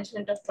and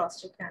management of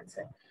prostate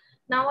cancer.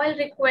 Now I'll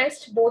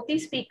request both the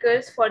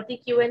speakers for the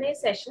Q&A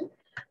session.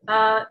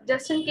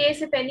 Just in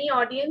case if any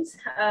audience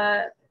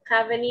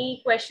have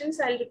any questions,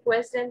 I'll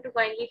request them to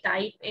kindly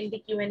type in the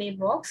Q&A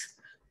box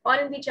or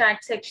in the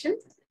chat section.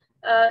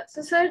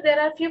 So sir,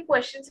 there are a few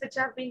questions which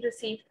have been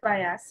received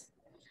by us.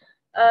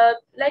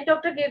 Like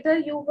Dr.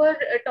 Girdhar, you were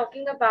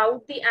talking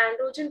about the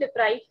androgen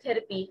deprived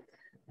therapy.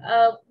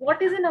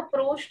 What is an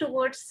approach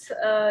towards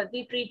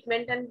the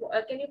treatment, and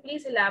can you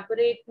please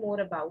elaborate more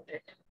about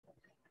it?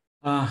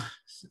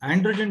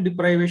 Androgen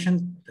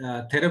deprivation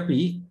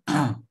therapy,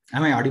 am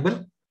I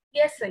audible?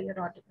 Yes, sir, you're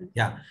audible.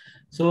 Yeah.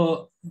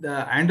 So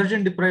the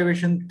androgen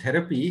deprivation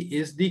therapy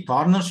is the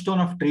cornerstone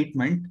of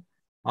treatment,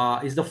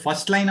 is the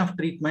first line of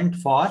treatment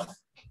for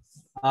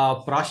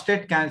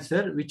prostate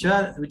cancer, which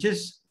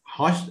is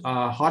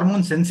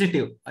hormone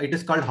sensitive. It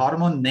is called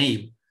hormone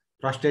naive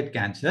prostate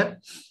cancer.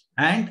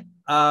 And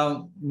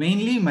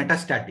mainly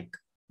metastatic.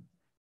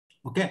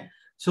 Okay.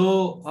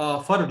 So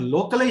for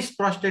localized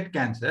prostate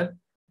cancer,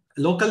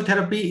 local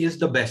therapy is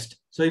the best.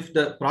 So if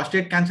the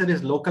prostate cancer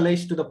is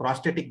localized to the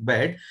prostatic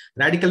bed,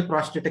 radical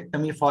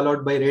prostatectomy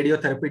followed by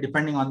radiotherapy,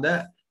 depending on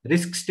the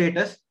risk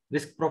status,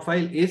 risk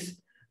profile, is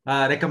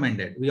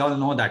recommended. We all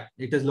know that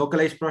it is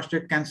localized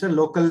prostate cancer.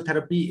 Local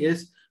therapy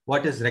is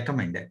what is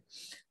recommended.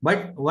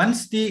 But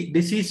once the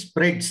disease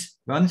spreads,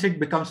 once it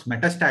becomes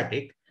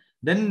metastatic,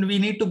 then we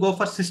need to go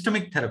for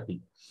systemic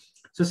therapy.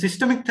 So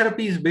systemic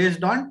therapy is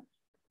based on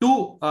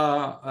two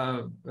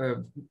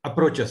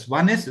approaches.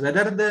 One is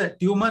whether the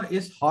tumor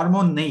is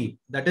hormone naive,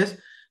 that is,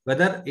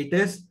 whether it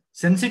is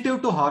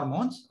sensitive to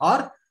hormones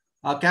or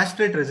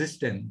castrate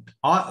resistant,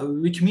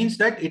 which means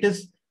that it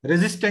is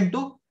resistant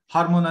to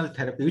hormonal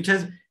therapy, which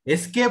has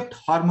escaped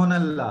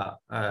hormonal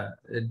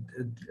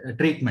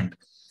treatment.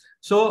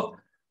 So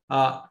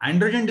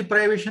androgen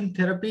deprivation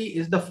therapy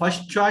is the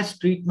first choice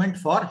treatment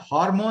for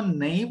hormone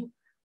naive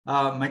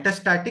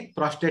metastatic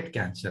prostate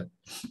cancer.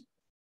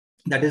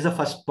 That is the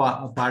first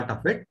part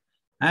of it.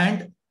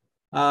 And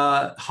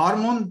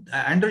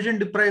androgen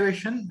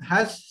deprivation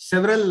has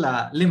several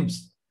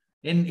limbs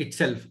in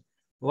itself.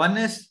 One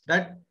is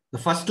that the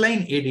first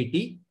line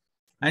ADT,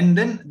 and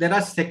then there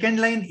are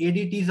second line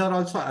ADTs are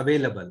also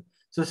available.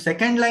 So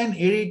second line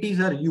ADTs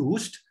are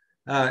used,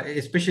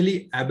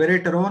 especially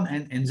abiraterone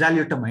and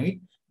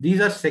enzalutamide.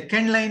 These are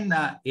second line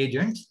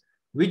agents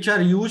which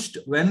are used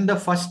when the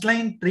first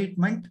line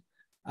treatment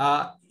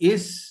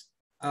is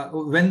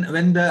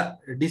when the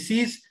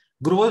disease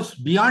grows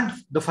beyond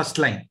the first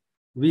line.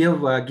 We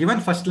have given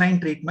first line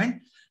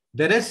treatment,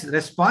 there is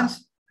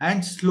response,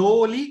 and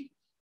slowly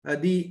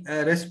the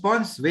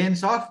response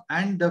wanes off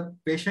and the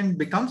patient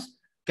becomes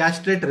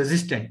castrate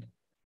resistant.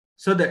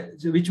 So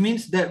which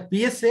means the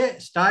PSA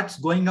starts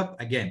going up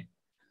again.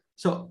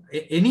 So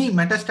any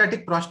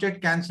metastatic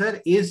prostate cancer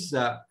is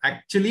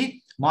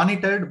actually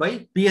monitored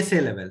by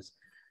PSA levels.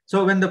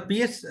 So when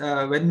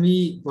when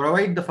we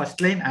provide the first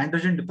line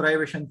androgen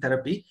deprivation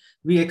therapy,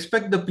 we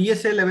expect the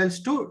PSA levels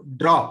to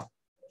drop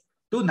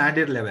to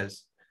nadir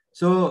levels.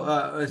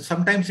 So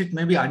sometimes it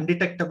may be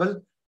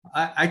undetectable.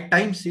 At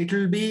times it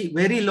will be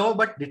very low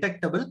but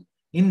detectable.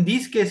 In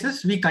these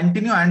cases, we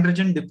continue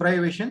androgen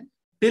deprivation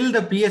till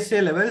the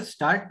PSA levels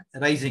start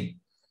rising.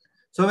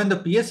 So when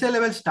the PSA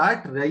levels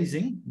start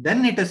rising,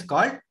 then it is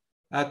called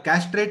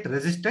castrate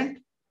resistant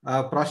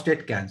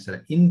prostate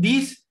cancer. In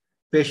these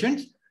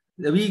patients,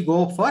 we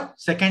go for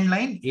second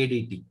line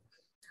ADT.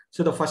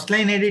 So the first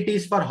line ADT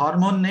is for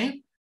hormone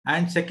naive,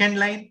 and second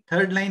line,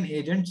 third line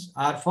agents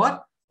are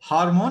for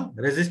hormone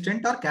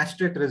resistant or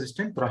castrate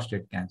resistant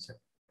prostate cancer.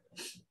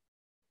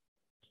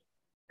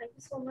 Thank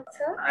you so much,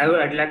 sir.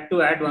 I'd like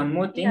to add one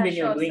more thing. Yeah, when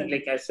you're sure, doing, sir.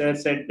 like as sir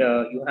said,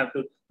 you have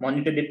to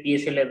monitor the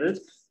PSA levels.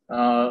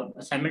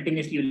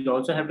 Simultaneously, you'll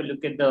also have to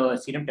look at the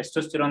serum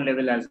testosterone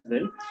level as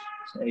well.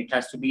 So it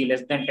has to be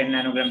less than 10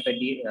 nanogram per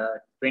day,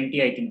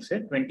 20, I think, sir.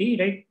 20,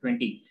 right?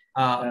 20.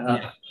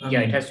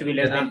 Yeah, it has to be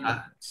less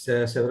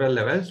than several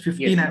levels.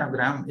 50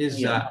 nanogram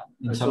is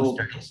in some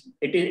studies.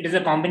 It is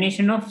a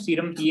combination of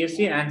serum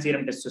PSA and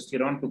serum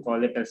testosterone to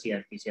call it a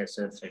CRPC, as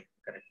sir said.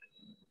 Correct.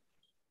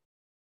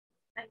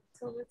 Thank you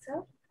so much,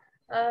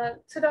 sir.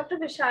 So Dr.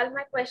 Vishal,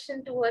 my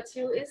question towards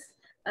you is,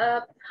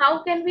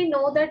 how can we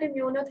know that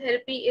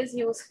immunotherapy is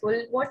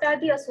useful? What are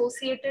the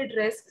associated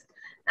risks,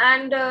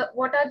 and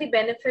what are the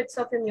benefits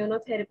of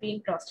immunotherapy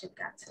in prostate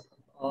cancer?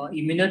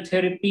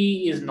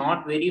 Immunotherapy is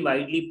not very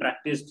widely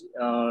practiced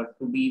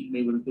to be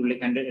able to, like,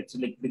 and it's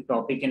like the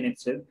topic in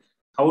itself.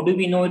 How do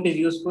we know it is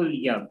useful?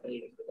 Yeah,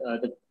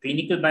 the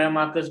clinical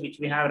biomarkers which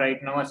we have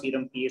right now are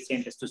serum PSA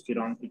and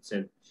testosterone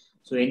itself.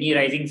 So any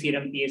rising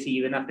serum PSA,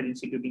 even after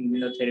instituting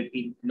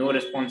immunotherapy, no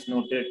response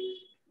noted,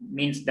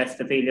 means that's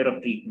the failure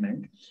of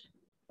treatment.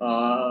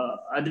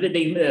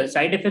 The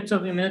side effects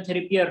of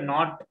immunotherapy are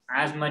not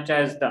as much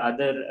as the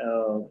other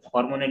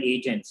hormonal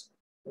agents,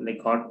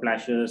 like hot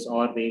flashes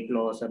or weight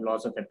loss or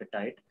loss of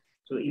appetite.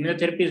 So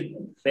immunotherapy is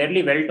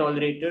fairly well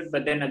tolerated,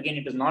 but then again,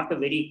 it is not a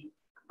very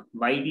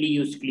widely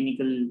used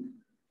clinical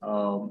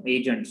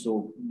agent.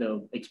 So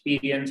the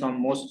experience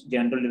on most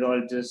general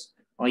urologists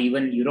or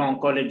even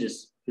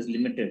uro-oncologists is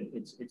limited.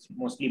 It's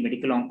mostly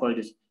medical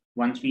oncologists.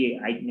 Once we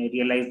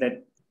realize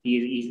that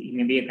he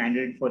may be a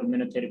candidate for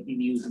immunotherapy,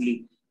 we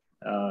usually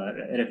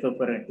refer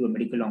to a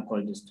medical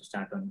oncologist to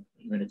start on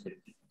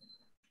immunotherapy.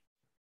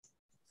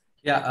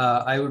 Yeah,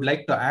 I would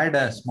like to add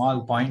a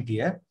small point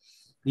here.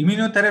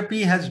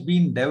 Immunotherapy has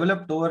been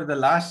developed over the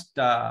last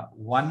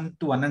 1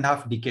 to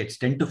 1.5 decades,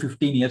 10 to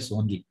 15 years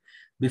only.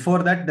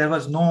 Before that, there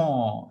was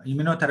no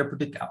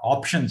immunotherapeutic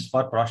options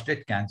for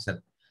prostate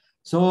cancer.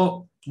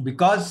 So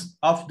because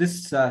of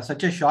this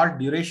such a short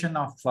duration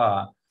of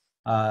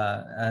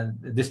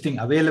this thing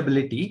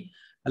availability,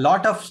 a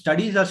lot of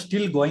studies are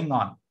still going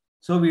on.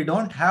 So we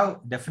don't have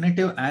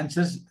definitive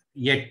answers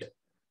yet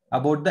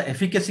about the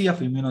efficacy of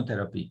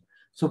immunotherapy.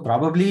 So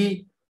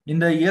probably in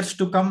the years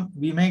to come,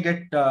 we may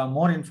get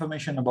more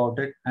information about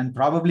it, and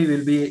probably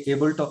we'll be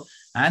able to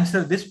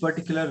answer this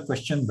particular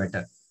question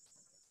better.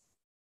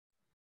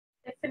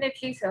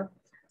 Definitely, sir.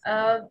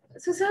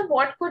 So, sir,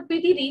 what could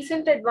be the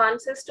recent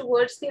advances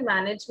towards the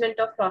management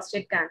of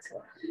prostate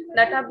cancer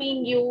that are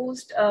being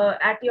used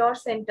at your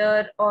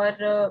center,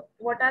 or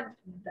what are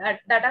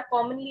that are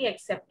commonly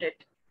accepted?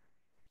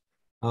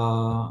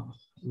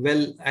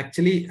 Well,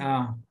 actually,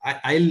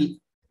 I'll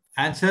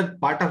answer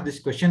part of this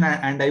question,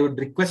 and I would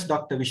request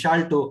Dr.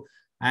 Vishal to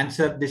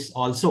answer this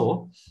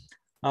also.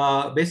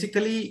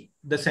 Basically,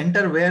 the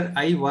center where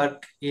I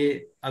work,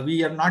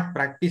 we are not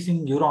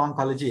practicing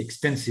uro-oncology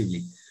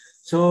extensively.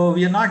 So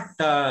we are not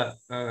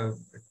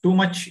too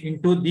much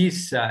into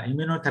these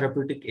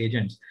immunotherapeutic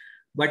agents.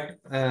 But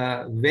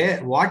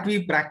what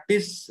we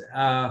practice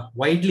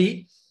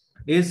widely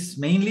is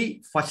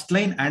mainly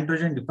first-line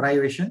androgen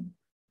deprivation,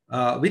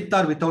 with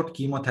or without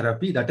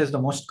chemotherapy. That is the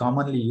most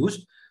commonly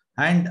used.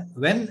 And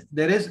when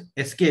there is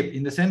escape,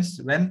 in the sense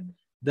when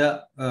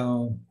the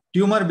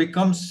tumor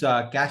becomes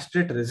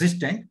castrate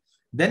resistant,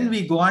 then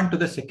we go on to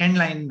the second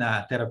line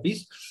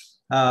therapies,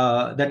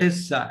 that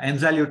is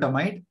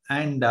enzalutamide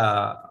and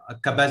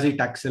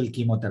cabazitaxel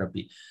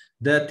chemotherapy.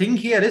 The thing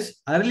here is,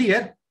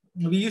 earlier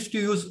we used to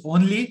use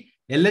only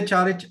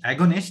LHRH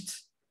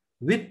agonists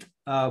with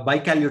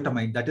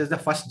bicalutamide. That is the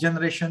first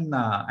generation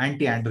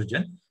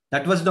anti-androgen.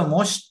 That was the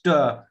most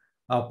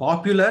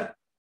popular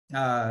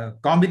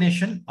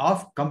combination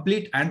of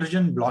complete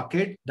androgen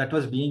blockade that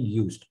was being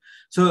used.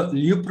 So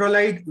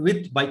leuprolide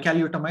with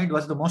bicalutamide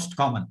was the most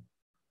common.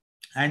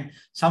 And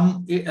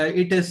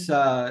it is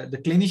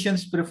the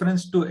clinician's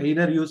preference to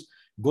either use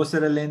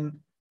goserelin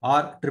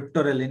or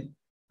triptorelin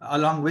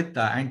along with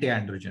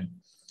anti-androgen.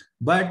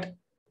 But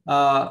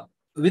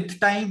with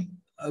time,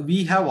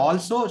 we have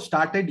also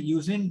started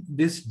using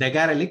this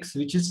degarelix,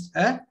 which is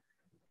a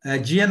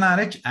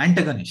GnRH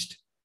antagonist.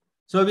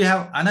 So we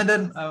have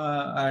another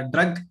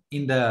drug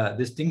in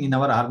this thing in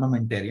our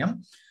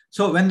armamentarium.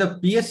 So when the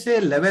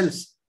PSA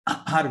levels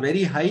are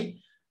very high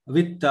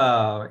with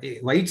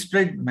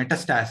widespread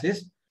metastasis,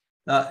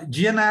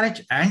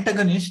 GnRH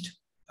antagonist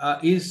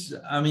is,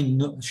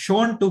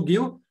 shown to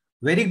give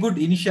very good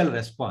initial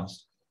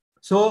response.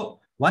 So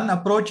one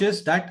approach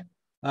is that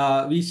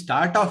we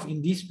start off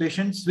in these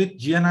patients with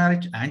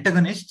GnRH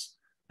antagonists,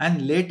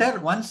 and later,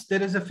 once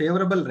there is a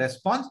favorable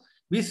response,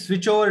 we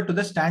switch over to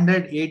the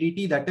standard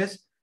ADT, that is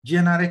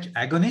GnRH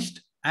agonist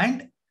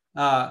and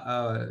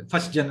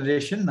first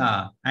generation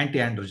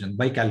anti-androgen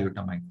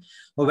bicalutamide.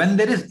 When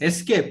there is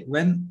escape,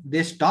 when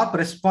they stop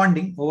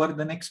responding over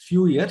the next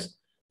few years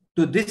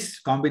to this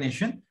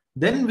combination,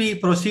 then we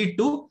proceed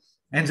to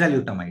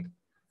enzalutamide.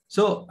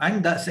 So,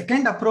 and the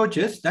second approach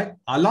is that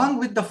along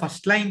with the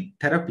first line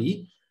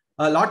therapy,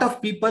 a lot of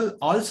people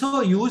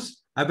also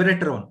use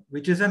abiraterone,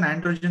 which is an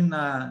androgen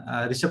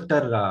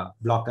receptor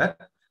blocker.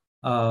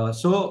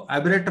 So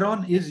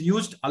abiraterone is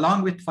used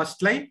along with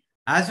first line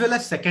as well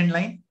as second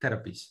line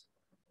therapies.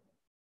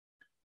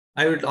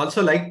 I would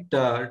also like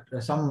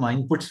some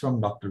inputs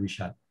from Dr.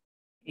 Vishal.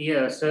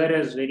 Yeah, sir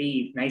has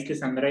very nicely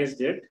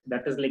summarized it.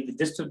 That is like the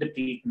gist of the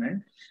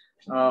treatment.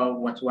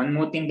 What's one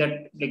more thing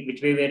that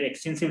which we were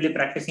extensively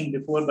practicing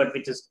before, but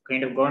which is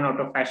kind of gone out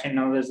of fashion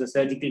now, is the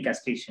surgical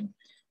castration.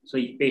 So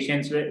if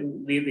patients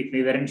if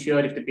we weren't sure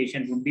if the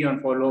patient would be on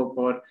follow-up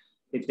or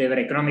if there were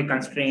economic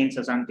constraints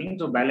or something,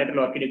 so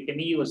bilateral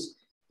orchidectomy was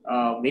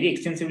very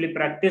extensively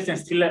practiced and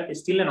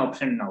still an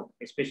option now,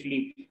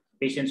 especially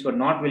patients who are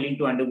not willing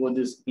to undergo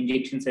this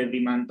injections every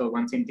month or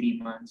once in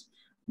 3 months,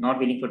 not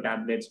willing for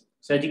tablets.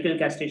 Surgical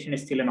castration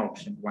is still an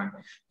option, one.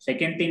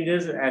 Second thing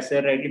is, as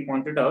sir rightly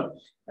pointed out,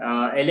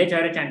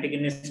 LHRH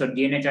antagonists or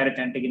GnHRH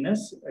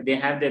antagonists, they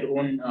have their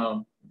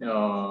own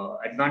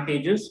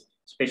advantages,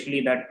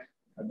 especially that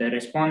the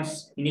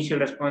initial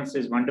response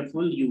is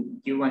wonderful. You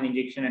give one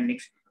injection and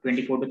next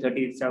 24 to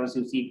 36 hours,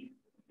 you see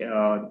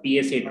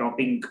PSA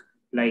dropping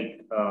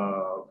like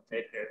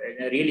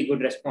a really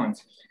good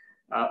response.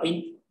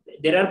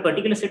 There are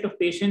particular set of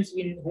patients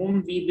in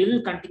whom we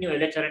will continue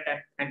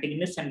LHRH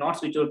antagonists and not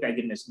switch over to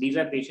agonists. These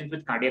are patients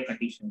with cardiac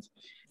conditions,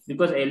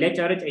 because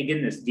LHRH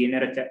agonists,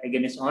 GnRH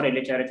agonists or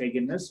LHRH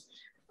agonists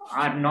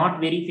are not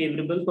very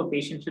favorable for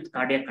patients with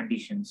cardiac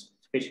conditions,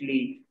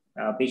 especially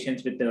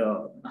patients with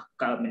low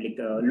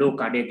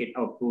cardiac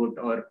output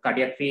or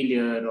cardiac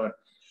failure or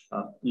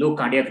low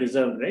cardiac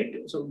reserve, right?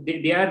 So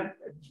they are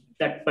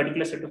that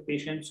particular set of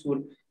patients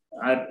who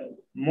are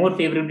more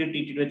favorably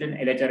treated with an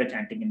LHRH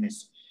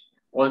antagonist.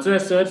 Also,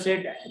 as sir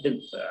said, the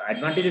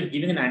advantage of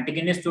giving an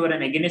antagonist or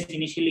an agonist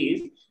initially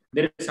is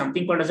there is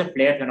something called as a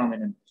flare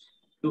phenomenon.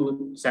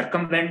 To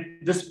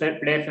circumvent this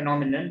flare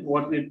phenomenon,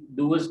 what we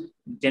do is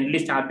generally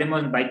start them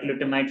on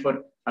bicalutamide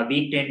for a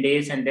week, 10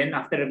 days, and then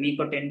after a week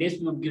or 10 days,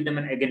 we would give them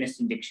an agonist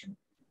injection,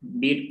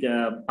 be it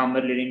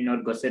palmorelin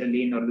or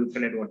goserelin or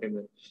leuprolide,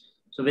 whatever.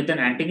 So with an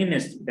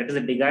antagonist, that is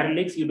a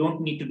degarelix, you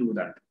don't need to do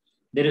that.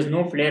 There is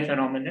no flare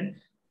phenomenon,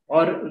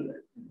 or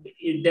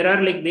there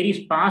are like very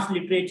sparse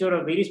literature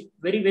or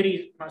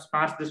very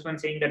sparse this one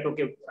saying that,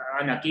 okay,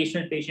 an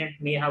occasional patient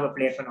may have a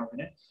flare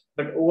phenomenon,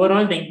 but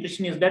overall the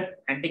impression is that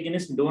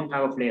antagonists don't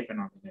have a flare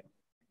phenomenon.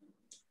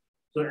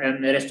 So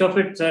the rest of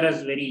it, sir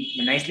has very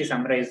nicely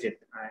summarized it.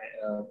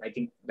 I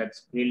think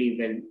that's really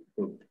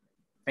well put.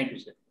 Thank you,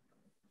 sir.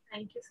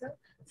 Thank you, sir.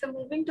 So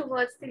moving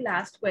towards the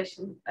last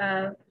question.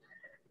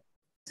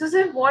 So,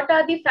 sir, what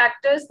are the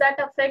factors that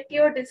affect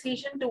your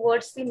decision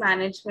towards the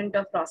management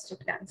of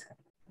prostate cancer?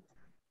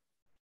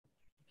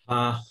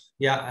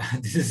 Yeah,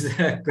 this is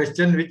a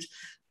question which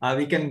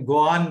we can go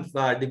on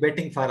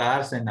debating for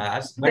hours and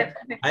hours, but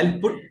I'll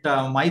put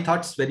my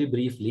thoughts very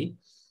briefly.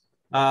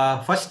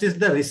 First is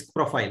the risk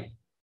profile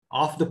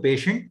of the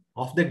patient,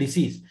 of the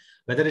disease,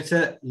 whether it's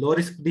a low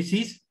risk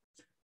disease,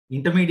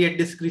 intermediate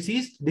risk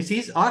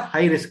disease or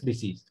high risk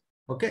disease.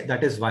 Okay,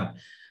 that is one.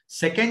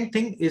 Second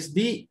thing is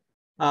the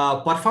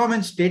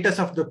performance status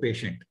of the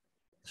patient,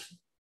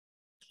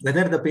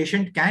 whether the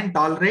patient can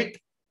tolerate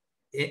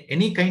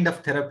any kind of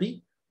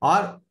therapy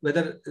or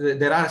whether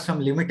there are some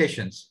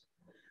limitations.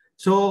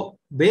 So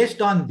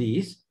based on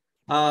these,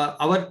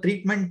 our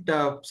treatment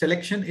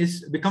selection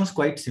becomes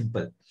quite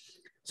simple.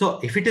 So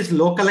if it is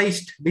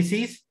localized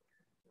disease,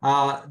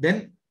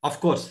 then of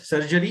course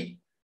surgery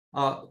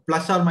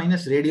plus or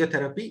minus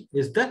radiotherapy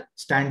is the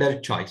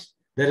standard choice.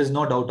 There is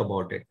no doubt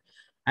about it.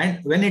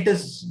 And when it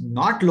is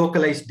not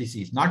localized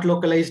disease, not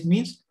localized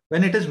means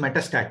when it is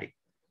metastatic.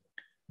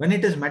 When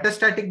it is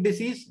metastatic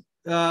disease,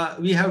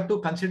 we have to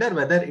consider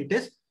whether it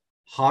is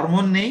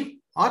hormone naive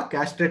or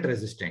castrate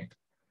resistant.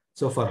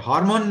 So for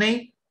hormone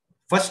naive,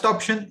 first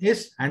option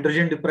is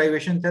androgen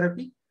deprivation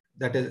therapy.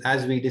 That is,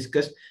 as we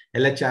discussed,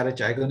 LHRH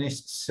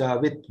agonists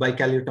with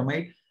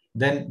bicalutamide,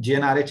 then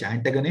GnRH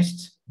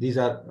antagonists. These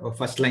are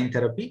first line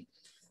therapy.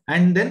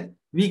 And then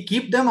we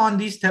keep them on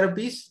these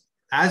therapies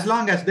as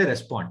long as they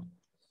respond.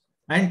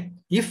 And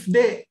if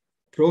they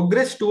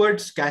progress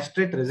towards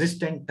castrate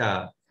resistant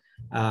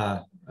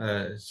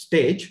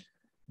stage,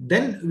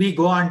 then we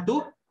go on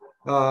to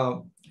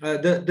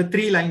the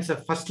 3 lines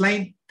of first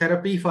line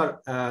therapy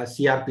for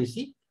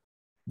CRPC.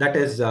 That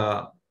is,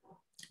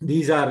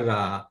 these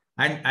are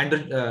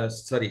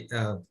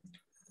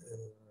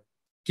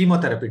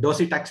chemotherapy,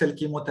 docetaxel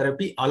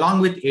chemotherapy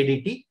along with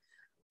ADT,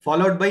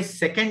 followed by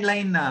second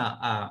line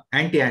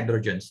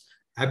anti-androgens,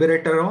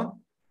 abiraterone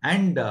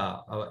and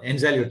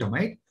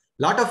enzalutamide.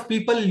 Lot of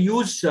people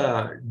use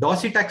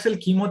docetaxel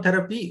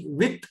chemotherapy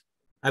with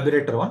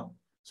abiraterone.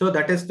 So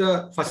that is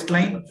the first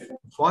line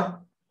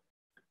for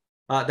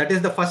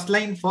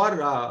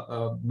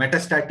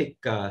metastatic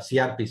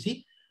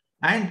CRPC,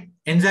 and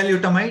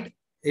enzalutamide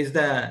is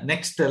the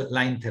next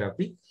line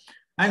therapy.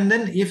 And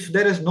then if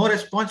there is no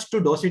response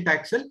to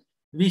docetaxel,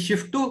 we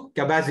shift to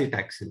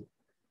cabazitaxel.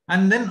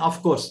 And then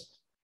of course,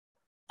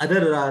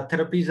 other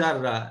therapies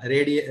are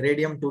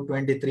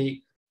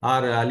radium-223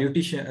 or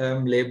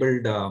lutetium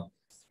labeled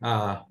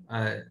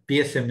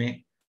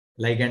PSMA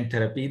ligand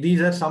therapy.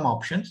 These are some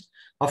options.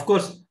 Of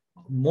course,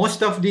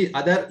 most of the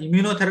other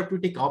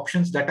immunotherapeutic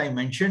options that I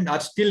mentioned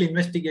are still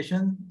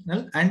investigational,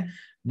 and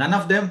none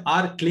of them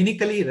are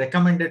clinically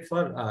recommended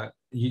for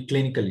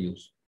clinical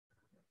use.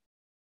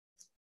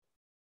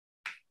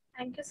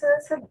 Thank you, sir.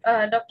 So,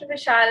 Dr.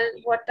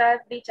 Vishal, what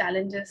are the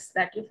challenges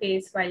that you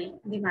face while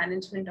the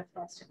management of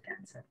prostate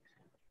cancer?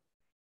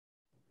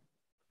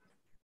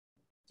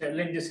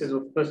 Challenges is,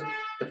 of course,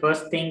 the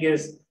first thing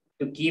is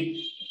to keep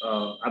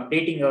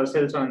updating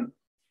ourselves on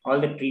all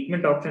the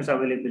treatment options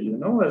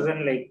available, as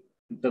in like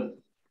the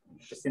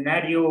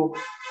scenario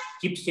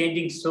keeps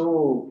changing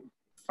so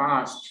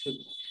fast.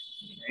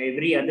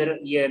 Every other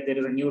year, there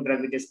is a new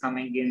drug which is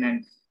coming in,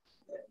 and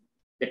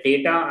the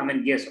data,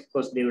 yes, of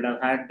course, they would have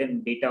had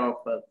them data of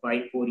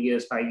 4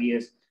 years, 5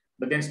 years,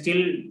 but then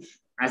still,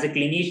 as a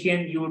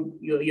clinician,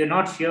 you're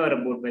not sure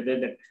about whether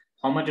that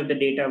how much of the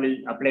data will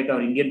apply to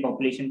our Indian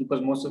population,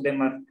 because most of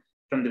them are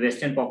from the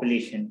Western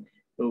population.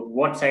 So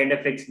what side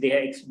effects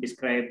they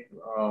describe,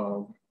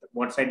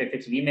 what side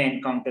effects we may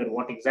encounter,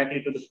 what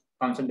exactly to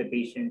counsel the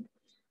patient.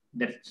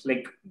 That's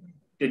like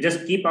to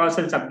just keep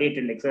ourselves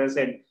updated. Like I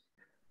said,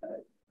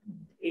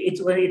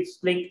 it's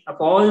like of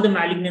all the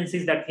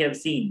malignancies that we have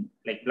seen,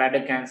 like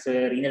bladder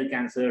cancer, renal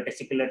cancer,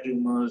 testicular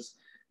tumors,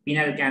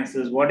 penile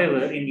cancers,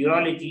 whatever, in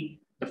urology,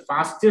 the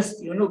fastest,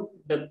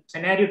 the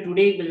scenario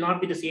today will not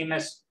be the same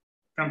as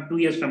from 2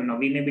 years from now.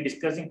 We may be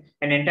discussing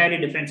an entirely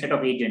different set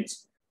of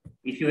agents.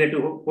 If you were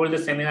to hold the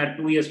seminar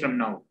 2 years from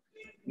now,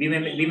 we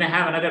may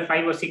have another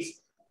 5 or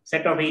 6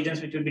 set of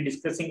agents which we'll be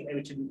discussing,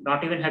 which would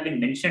not even have been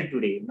mentioned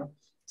today,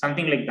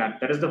 something like that.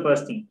 That is the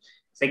first thing.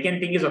 Second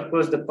thing is, of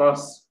course, the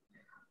cost.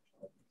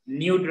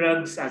 New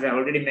drugs, as I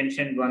already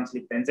mentioned once,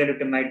 with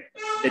enzalutamide,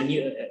 the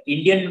new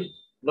Indian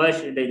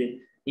version, the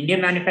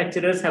Indian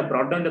manufacturers have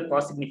brought down the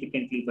cost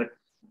significantly. But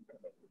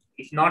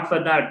if not for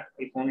that,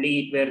 if only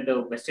it were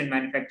the Western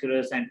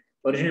manufacturers and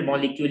original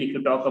molecule, if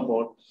you talk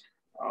about,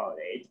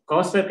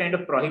 costs are kind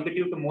of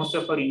prohibitive to most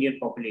of our Indian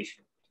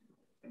population.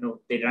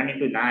 They run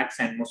into lakhs,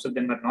 and most of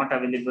them are not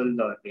available,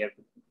 or we have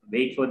to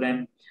wait for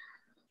them.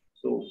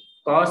 So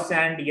costs,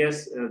 and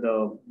yes,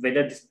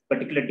 whether this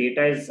particular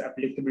data is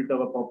applicable to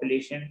our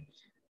population.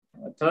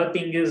 Third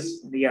thing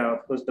is,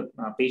 of course, the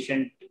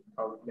patient,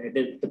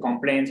 the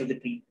compliance of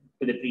to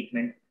the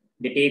treatment.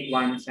 They take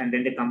once and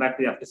then they come back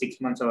to you after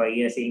 6 months or a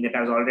year saying that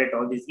I was all right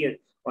all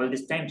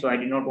this time, so I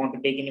did not want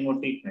to take any more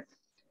treatment.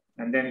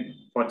 And then,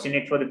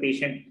 fortunate for the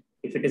patient,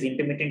 If it is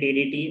intermittent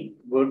ADT,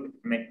 good.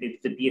 I mean,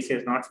 if the PSA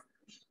is not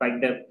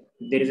spiked up,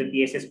 if there is a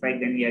PSA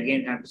spike, then we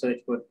again have to search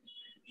for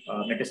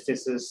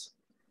metastasis.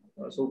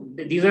 So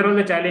these are all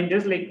the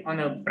challenges, like on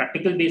a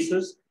practical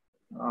basis.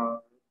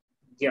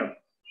 Yeah,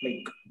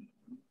 like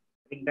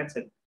I think that's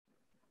it.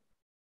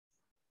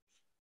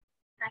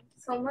 Thank you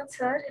so much,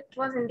 sir. It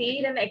was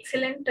indeed an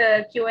excellent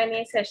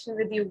Q&A session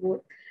with you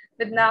both.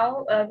 But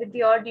now, with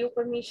your due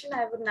permission,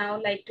 I would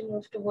now like to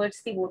move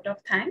towards the vote of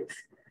thanks.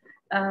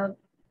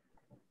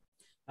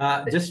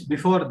 Just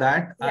before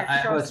that, Yeah, I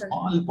have a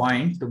small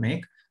point to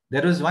make.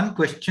 There was one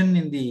question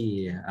in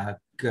the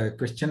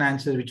question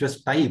answer which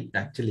was typed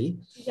actually.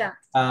 Yeah.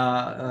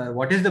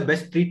 What is the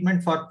best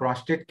treatment for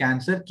prostate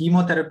cancer,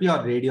 chemotherapy or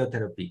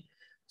radiotherapy?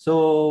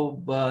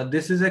 So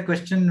this is a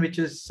question which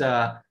is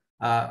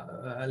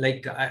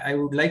like I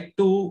would like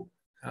to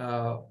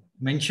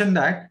mention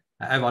that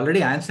I've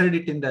already answered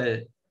it in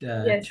the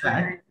Yes,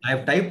 chat. I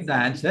have typed the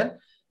answer,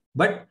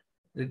 but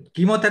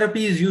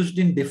chemotherapy is used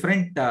in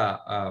different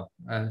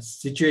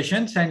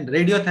situations, and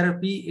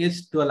radiotherapy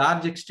is to a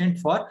large extent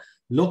for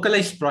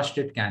localized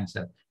prostate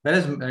cancer,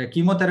 whereas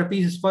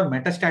chemotherapy is for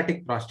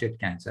metastatic prostate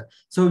cancer.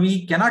 So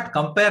we cannot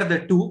compare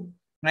the two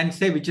and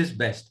say which is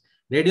best.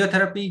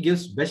 Radiotherapy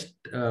gives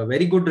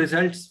very good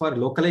results for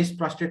localized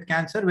prostate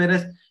cancer,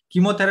 whereas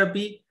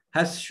chemotherapy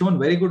has shown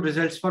very good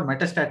results for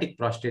metastatic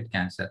prostate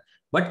cancer.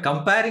 But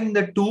comparing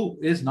the two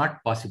is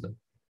not possible.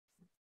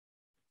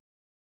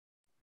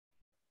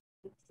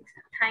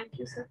 Thank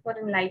you, sir, for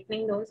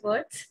enlightening those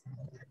words.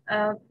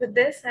 With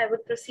this, I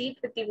would proceed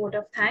with the vote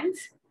of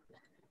thanks.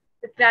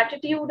 With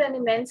gratitude and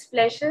immense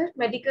pleasure,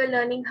 Medical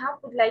Learning Hub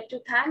would like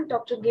to thank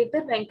Dr.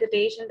 Girdhar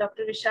Venkatesh and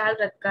Dr. Vishal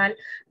Ratkal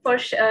for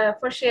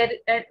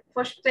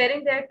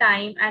sparing their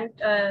time and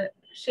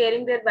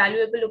sharing their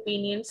valuable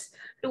opinions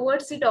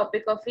towards the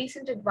topic of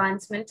recent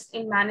advancements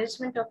in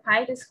management of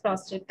high-risk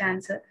prostate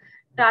cancer,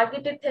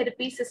 targeted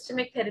therapy,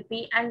 systemic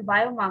therapy, and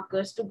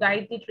biomarkers to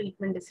guide the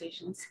treatment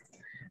decisions.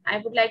 I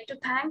would like to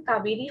thank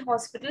Kauvery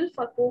Hospital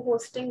for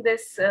co-hosting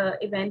this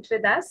event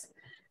with us,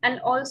 and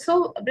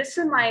also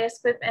Bristol Myers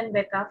Squibb and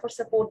Becca for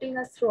supporting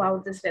us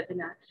throughout this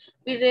webinar.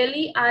 We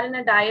really are in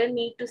a dire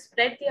need to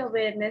spread the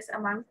awareness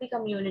among the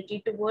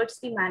community towards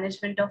the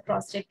management of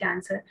prostate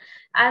cancer,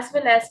 as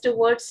well as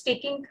towards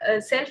taking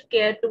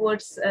self-care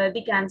towards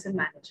the cancer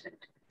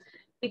management.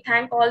 We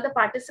thank all the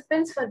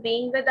participants for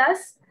being with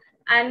us.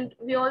 And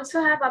we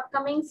also have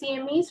upcoming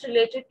CMEs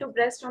related to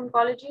breast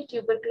oncology,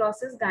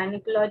 tuberculosis,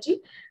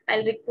 gynecology.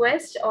 I'll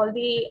request all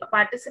the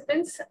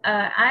participants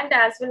and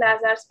as well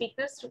as our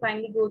speakers to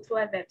kindly go through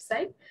our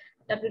website,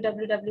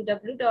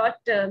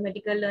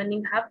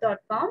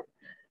 www.medicallearninghub.com.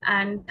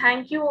 And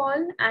thank you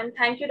all. And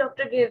thank you,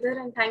 Dr. Girdhar,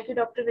 and thank you,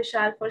 Dr.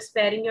 Vishal, for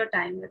sparing your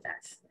time with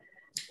us.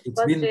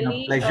 It's been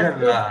really a pleasure.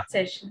 Good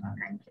session.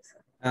 Thank you, sir.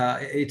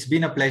 It's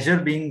been a pleasure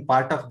being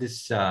part of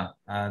this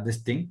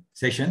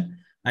session.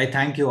 I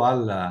thank you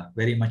all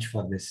very much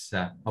for this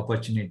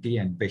opportunity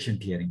and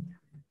patient hearing.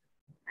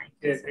 Thank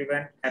you,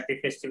 everyone. Happy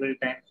festival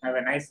time. Have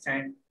a nice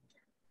time.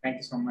 Thank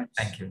you so much.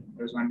 Thank you. It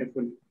was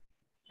wonderful.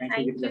 Thank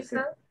you,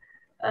 sir.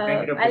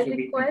 Thank you, I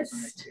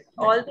request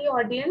all the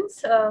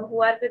audience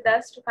who are with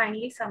us to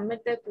kindly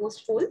submit their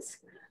post polls.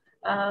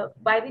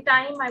 By the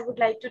time, I would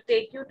like to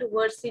take you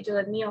towards the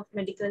journey of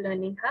Medical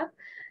Learning Hub.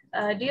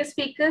 Dear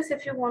speakers,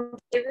 if you want to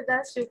stay with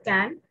us, you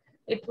can.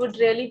 It would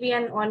really be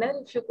an honor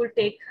if you could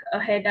take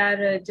ahead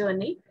our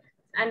journey.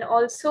 And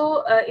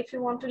also, if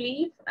you want to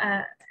leave,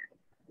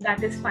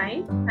 that is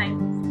fine.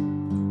 Thank you.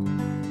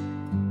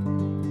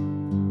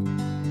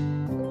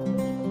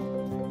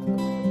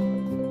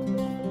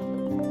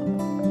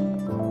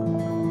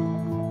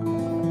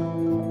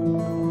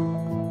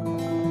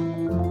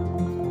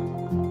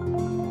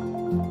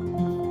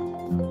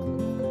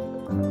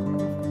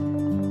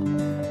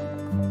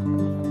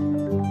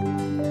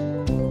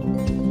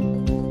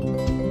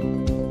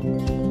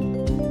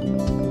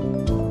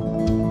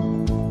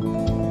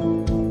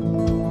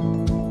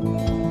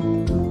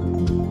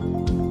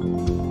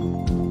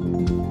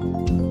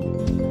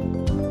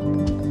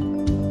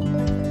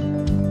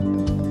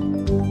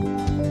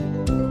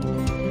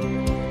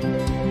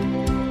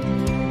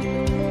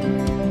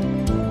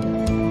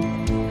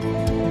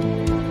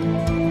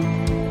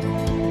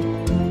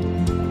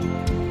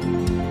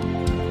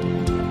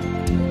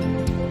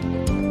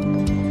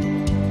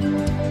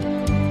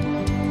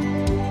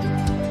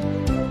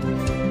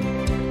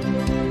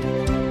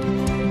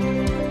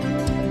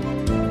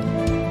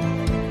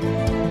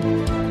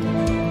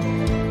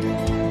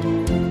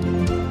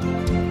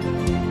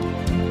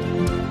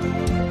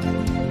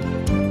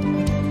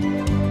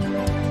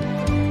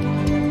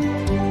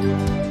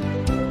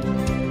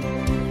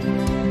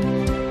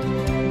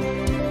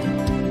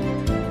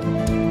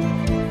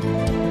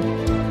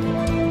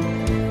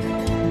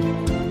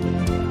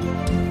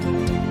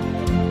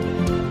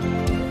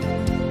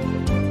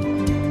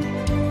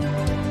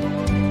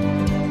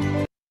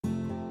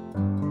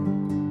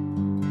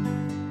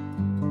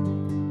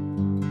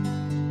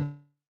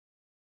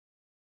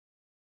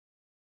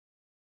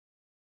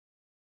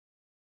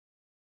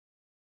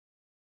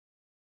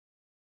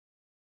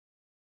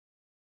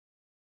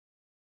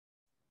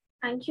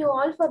 Thank you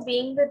all for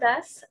being with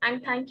us,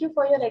 and thank you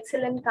for your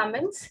excellent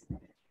comments.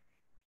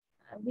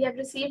 We have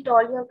received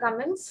all your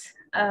comments,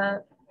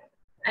 and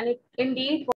it indeed